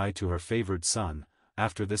goodbye to her favored son.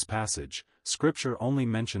 After this passage, Scripture only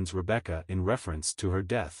mentions Rebekah in reference to her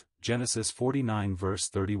death, Genesis 49 verse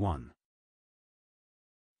 31.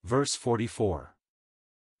 Verse 44.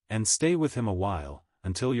 And stay with him a while,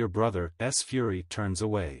 until your brother's fury turns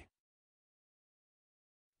away.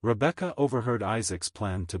 Rebekah overheard Isaac's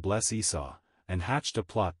plan to bless Esau, and hatched a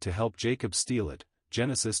plot to help Jacob steal it,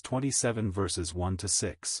 Genesis 27 verses 1 to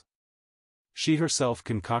 6. She herself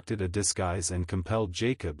concocted a disguise and compelled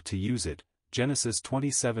Jacob to use it, Genesis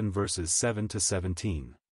 27 verses 7 to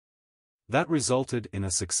 17. That resulted in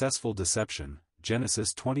a successful deception,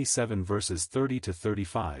 Genesis 27 verses 30 to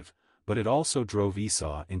 35, but it also drove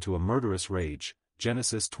Esau into a murderous rage,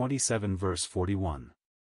 Genesis 27 verse 41.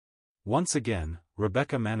 Once again,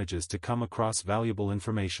 Rebekah manages to come across valuable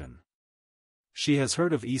information. She has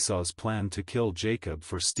heard of Esau's plan to kill Jacob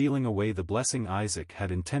for stealing away the blessing Isaac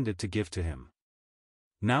had intended to give to him.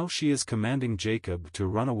 Now she is commanding Jacob to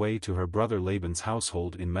run away to her brother Laban's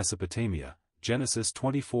household in Mesopotamia, Genesis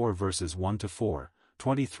 24 verses 1-4,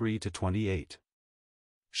 23-28.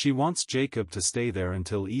 She wants Jacob to stay there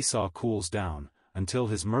until Esau cools down, until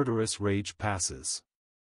his murderous rage passes.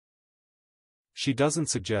 She doesn't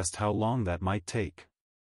suggest how long that might take.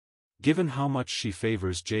 Given how much she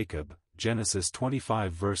favors Jacob, Genesis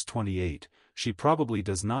 25 verse 28, she probably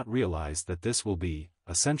does not realize that this will be,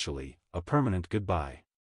 essentially, a permanent goodbye.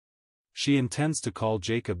 She intends to call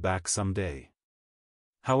Jacob back someday.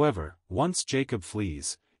 However, once Jacob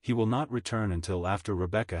flees, he will not return until after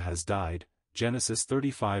Rebekah has died, Genesis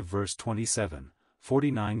 35 verse 27,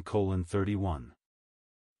 49:31.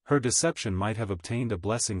 Her deception might have obtained a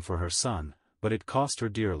blessing for her son, but it cost her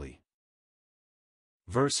dearly.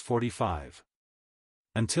 Verse 45.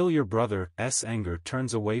 Until your brother's anger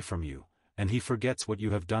turns away from you, and he forgets what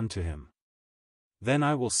you have done to him. Then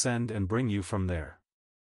I will send and bring you from there.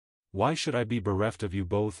 Why should I be bereft of you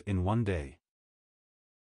both in one day?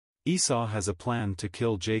 Esau has a plan to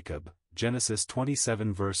kill Jacob, Genesis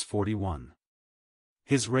 27 verse 41.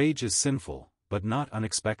 His rage is sinful, but not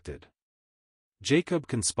unexpected. Jacob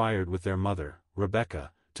conspired with their mother,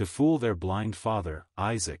 Rebekah, to fool their blind father,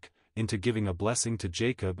 Isaac, into giving a blessing to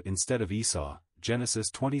Jacob instead of Esau, Genesis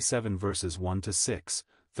 27 verses 1-6,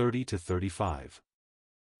 30-35.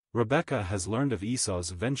 Rebekah has learned of Esau's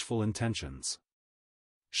vengeful intentions.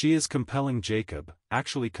 She is compelling Jacob,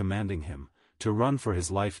 actually commanding him, to run for his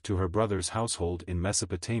life to her brother's household in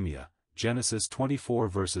Mesopotamia, Genesis 24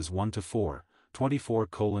 verses 1-4,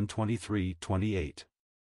 24:23-28.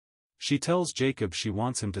 She tells Jacob she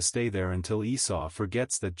wants him to stay there until Esau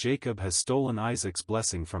forgets that Jacob has stolen Isaac's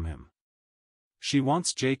blessing from him. She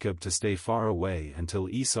wants Jacob to stay far away until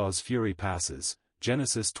Esau's fury passes,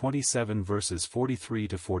 Genesis 27 verses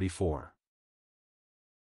 43-44.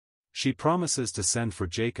 She promises to send for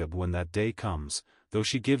Jacob when that day comes, though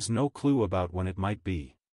she gives no clue about when it might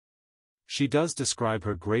be. She does describe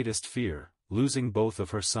her greatest fear, losing both of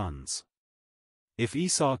her sons. If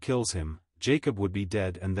Esau kills him, Jacob would be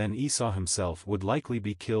dead and then Esau himself would likely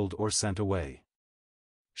be killed or sent away.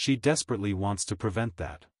 She desperately wants to prevent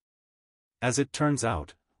that. As it turns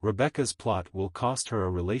out, Rebekah's plot will cost her a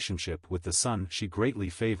relationship with the son she greatly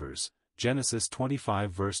favors, Genesis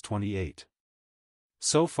 25 verse 28.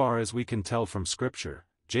 So far as we can tell from Scripture,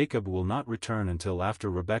 Jacob will not return until after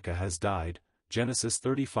Rebekah has died, Genesis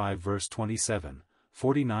 35 verse 27,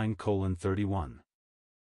 49:31.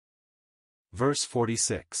 Verse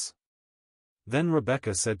 46. Then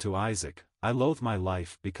Rebekah said to Isaac, I loathe my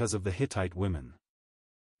life because of the Hittite women.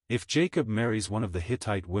 If Jacob marries one of the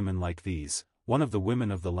Hittite women like these, one of the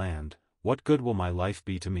women of the land, what good will my life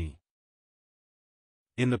be to me?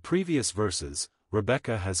 In the previous verses,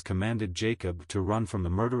 Rebekah has commanded Jacob to run from the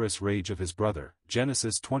murderous rage of his brother,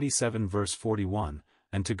 Genesis 27 verse 41,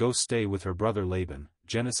 and to go stay with her brother Laban,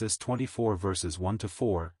 Genesis 24 verses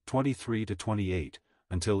 1-4, 23-28,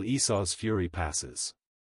 until Esau's fury passes.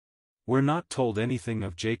 We're not told anything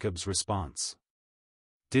of Jacob's response.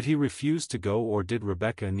 Did he refuse to go or did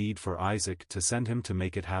Rebekah need for Isaac to send him to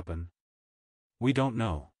make it happen? We don't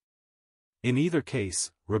know. In either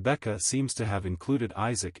case, Rebekah seems to have included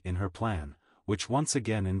Isaac in her plan, which once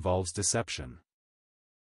again involves deception.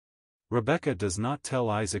 Rebekah does not tell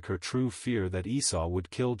Isaac her true fear that Esau would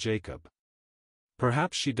kill Jacob.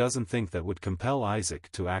 Perhaps she doesn't think that would compel Isaac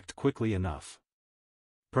to act quickly enough.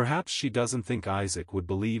 Perhaps she doesn't think Isaac would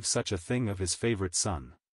believe such a thing of his favorite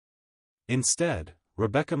son. Instead,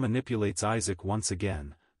 Rebekah manipulates Isaac once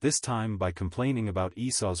again, this time by complaining about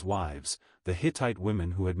Esau's wives, the Hittite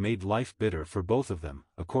women who had made life bitter for both of them,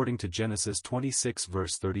 according to Genesis 26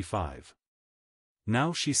 verse 35.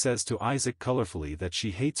 Now she says to Isaac colorfully that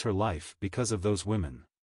she hates her life because of those women.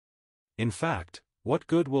 In fact, what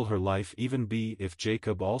good will her life even be if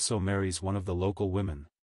Jacob also marries one of the local women?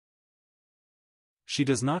 She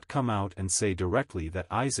does not come out and say directly that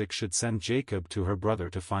Isaac should send Jacob to her brother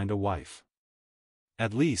to find a wife.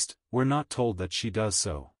 At least, we're not told that she does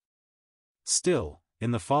so. Still,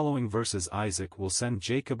 in the following verses Isaac will send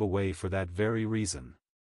Jacob away for that very reason.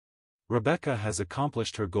 Rebekah has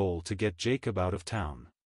accomplished her goal to get Jacob out of town.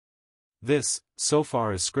 This, so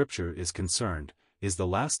far as Scripture is concerned, is the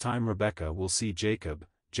last time Rebekah will see Jacob,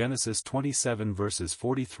 Genesis 27 verses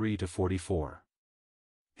 43-44.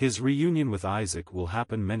 His reunion with Isaac will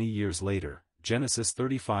happen many years later, Genesis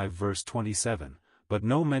 35 verse 27, but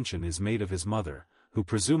no mention is made of his mother, who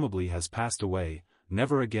presumably has passed away,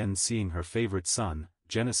 never again seeing her favorite son,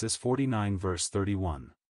 Genesis 49 verse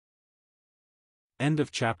 31. End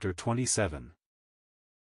of chapter 27.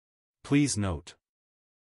 Please note: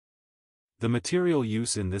 the material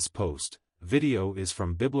use in this video is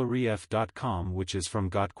from BibleRef.com, which is from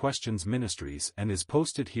Got Questions Ministries, and is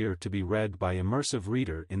posted here to be read by immersive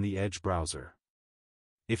reader in the Edge browser.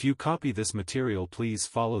 If you copy this material, please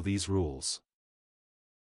follow these rules.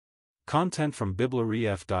 Content from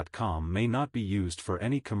BibleRef.com may not be used for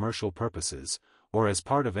any commercial purposes, or as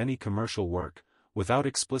part of any commercial work, without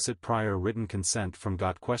explicit prior written consent from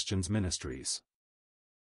Got Questions Ministries.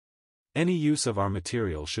 Any use of our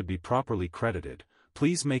material should be properly credited.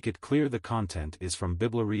 Please make it clear the content is from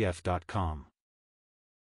BibleRef.com.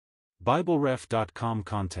 BibleRef.com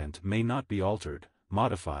content may not be altered,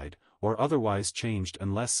 modified, or otherwise changed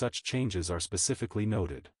unless such changes are specifically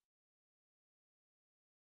noted.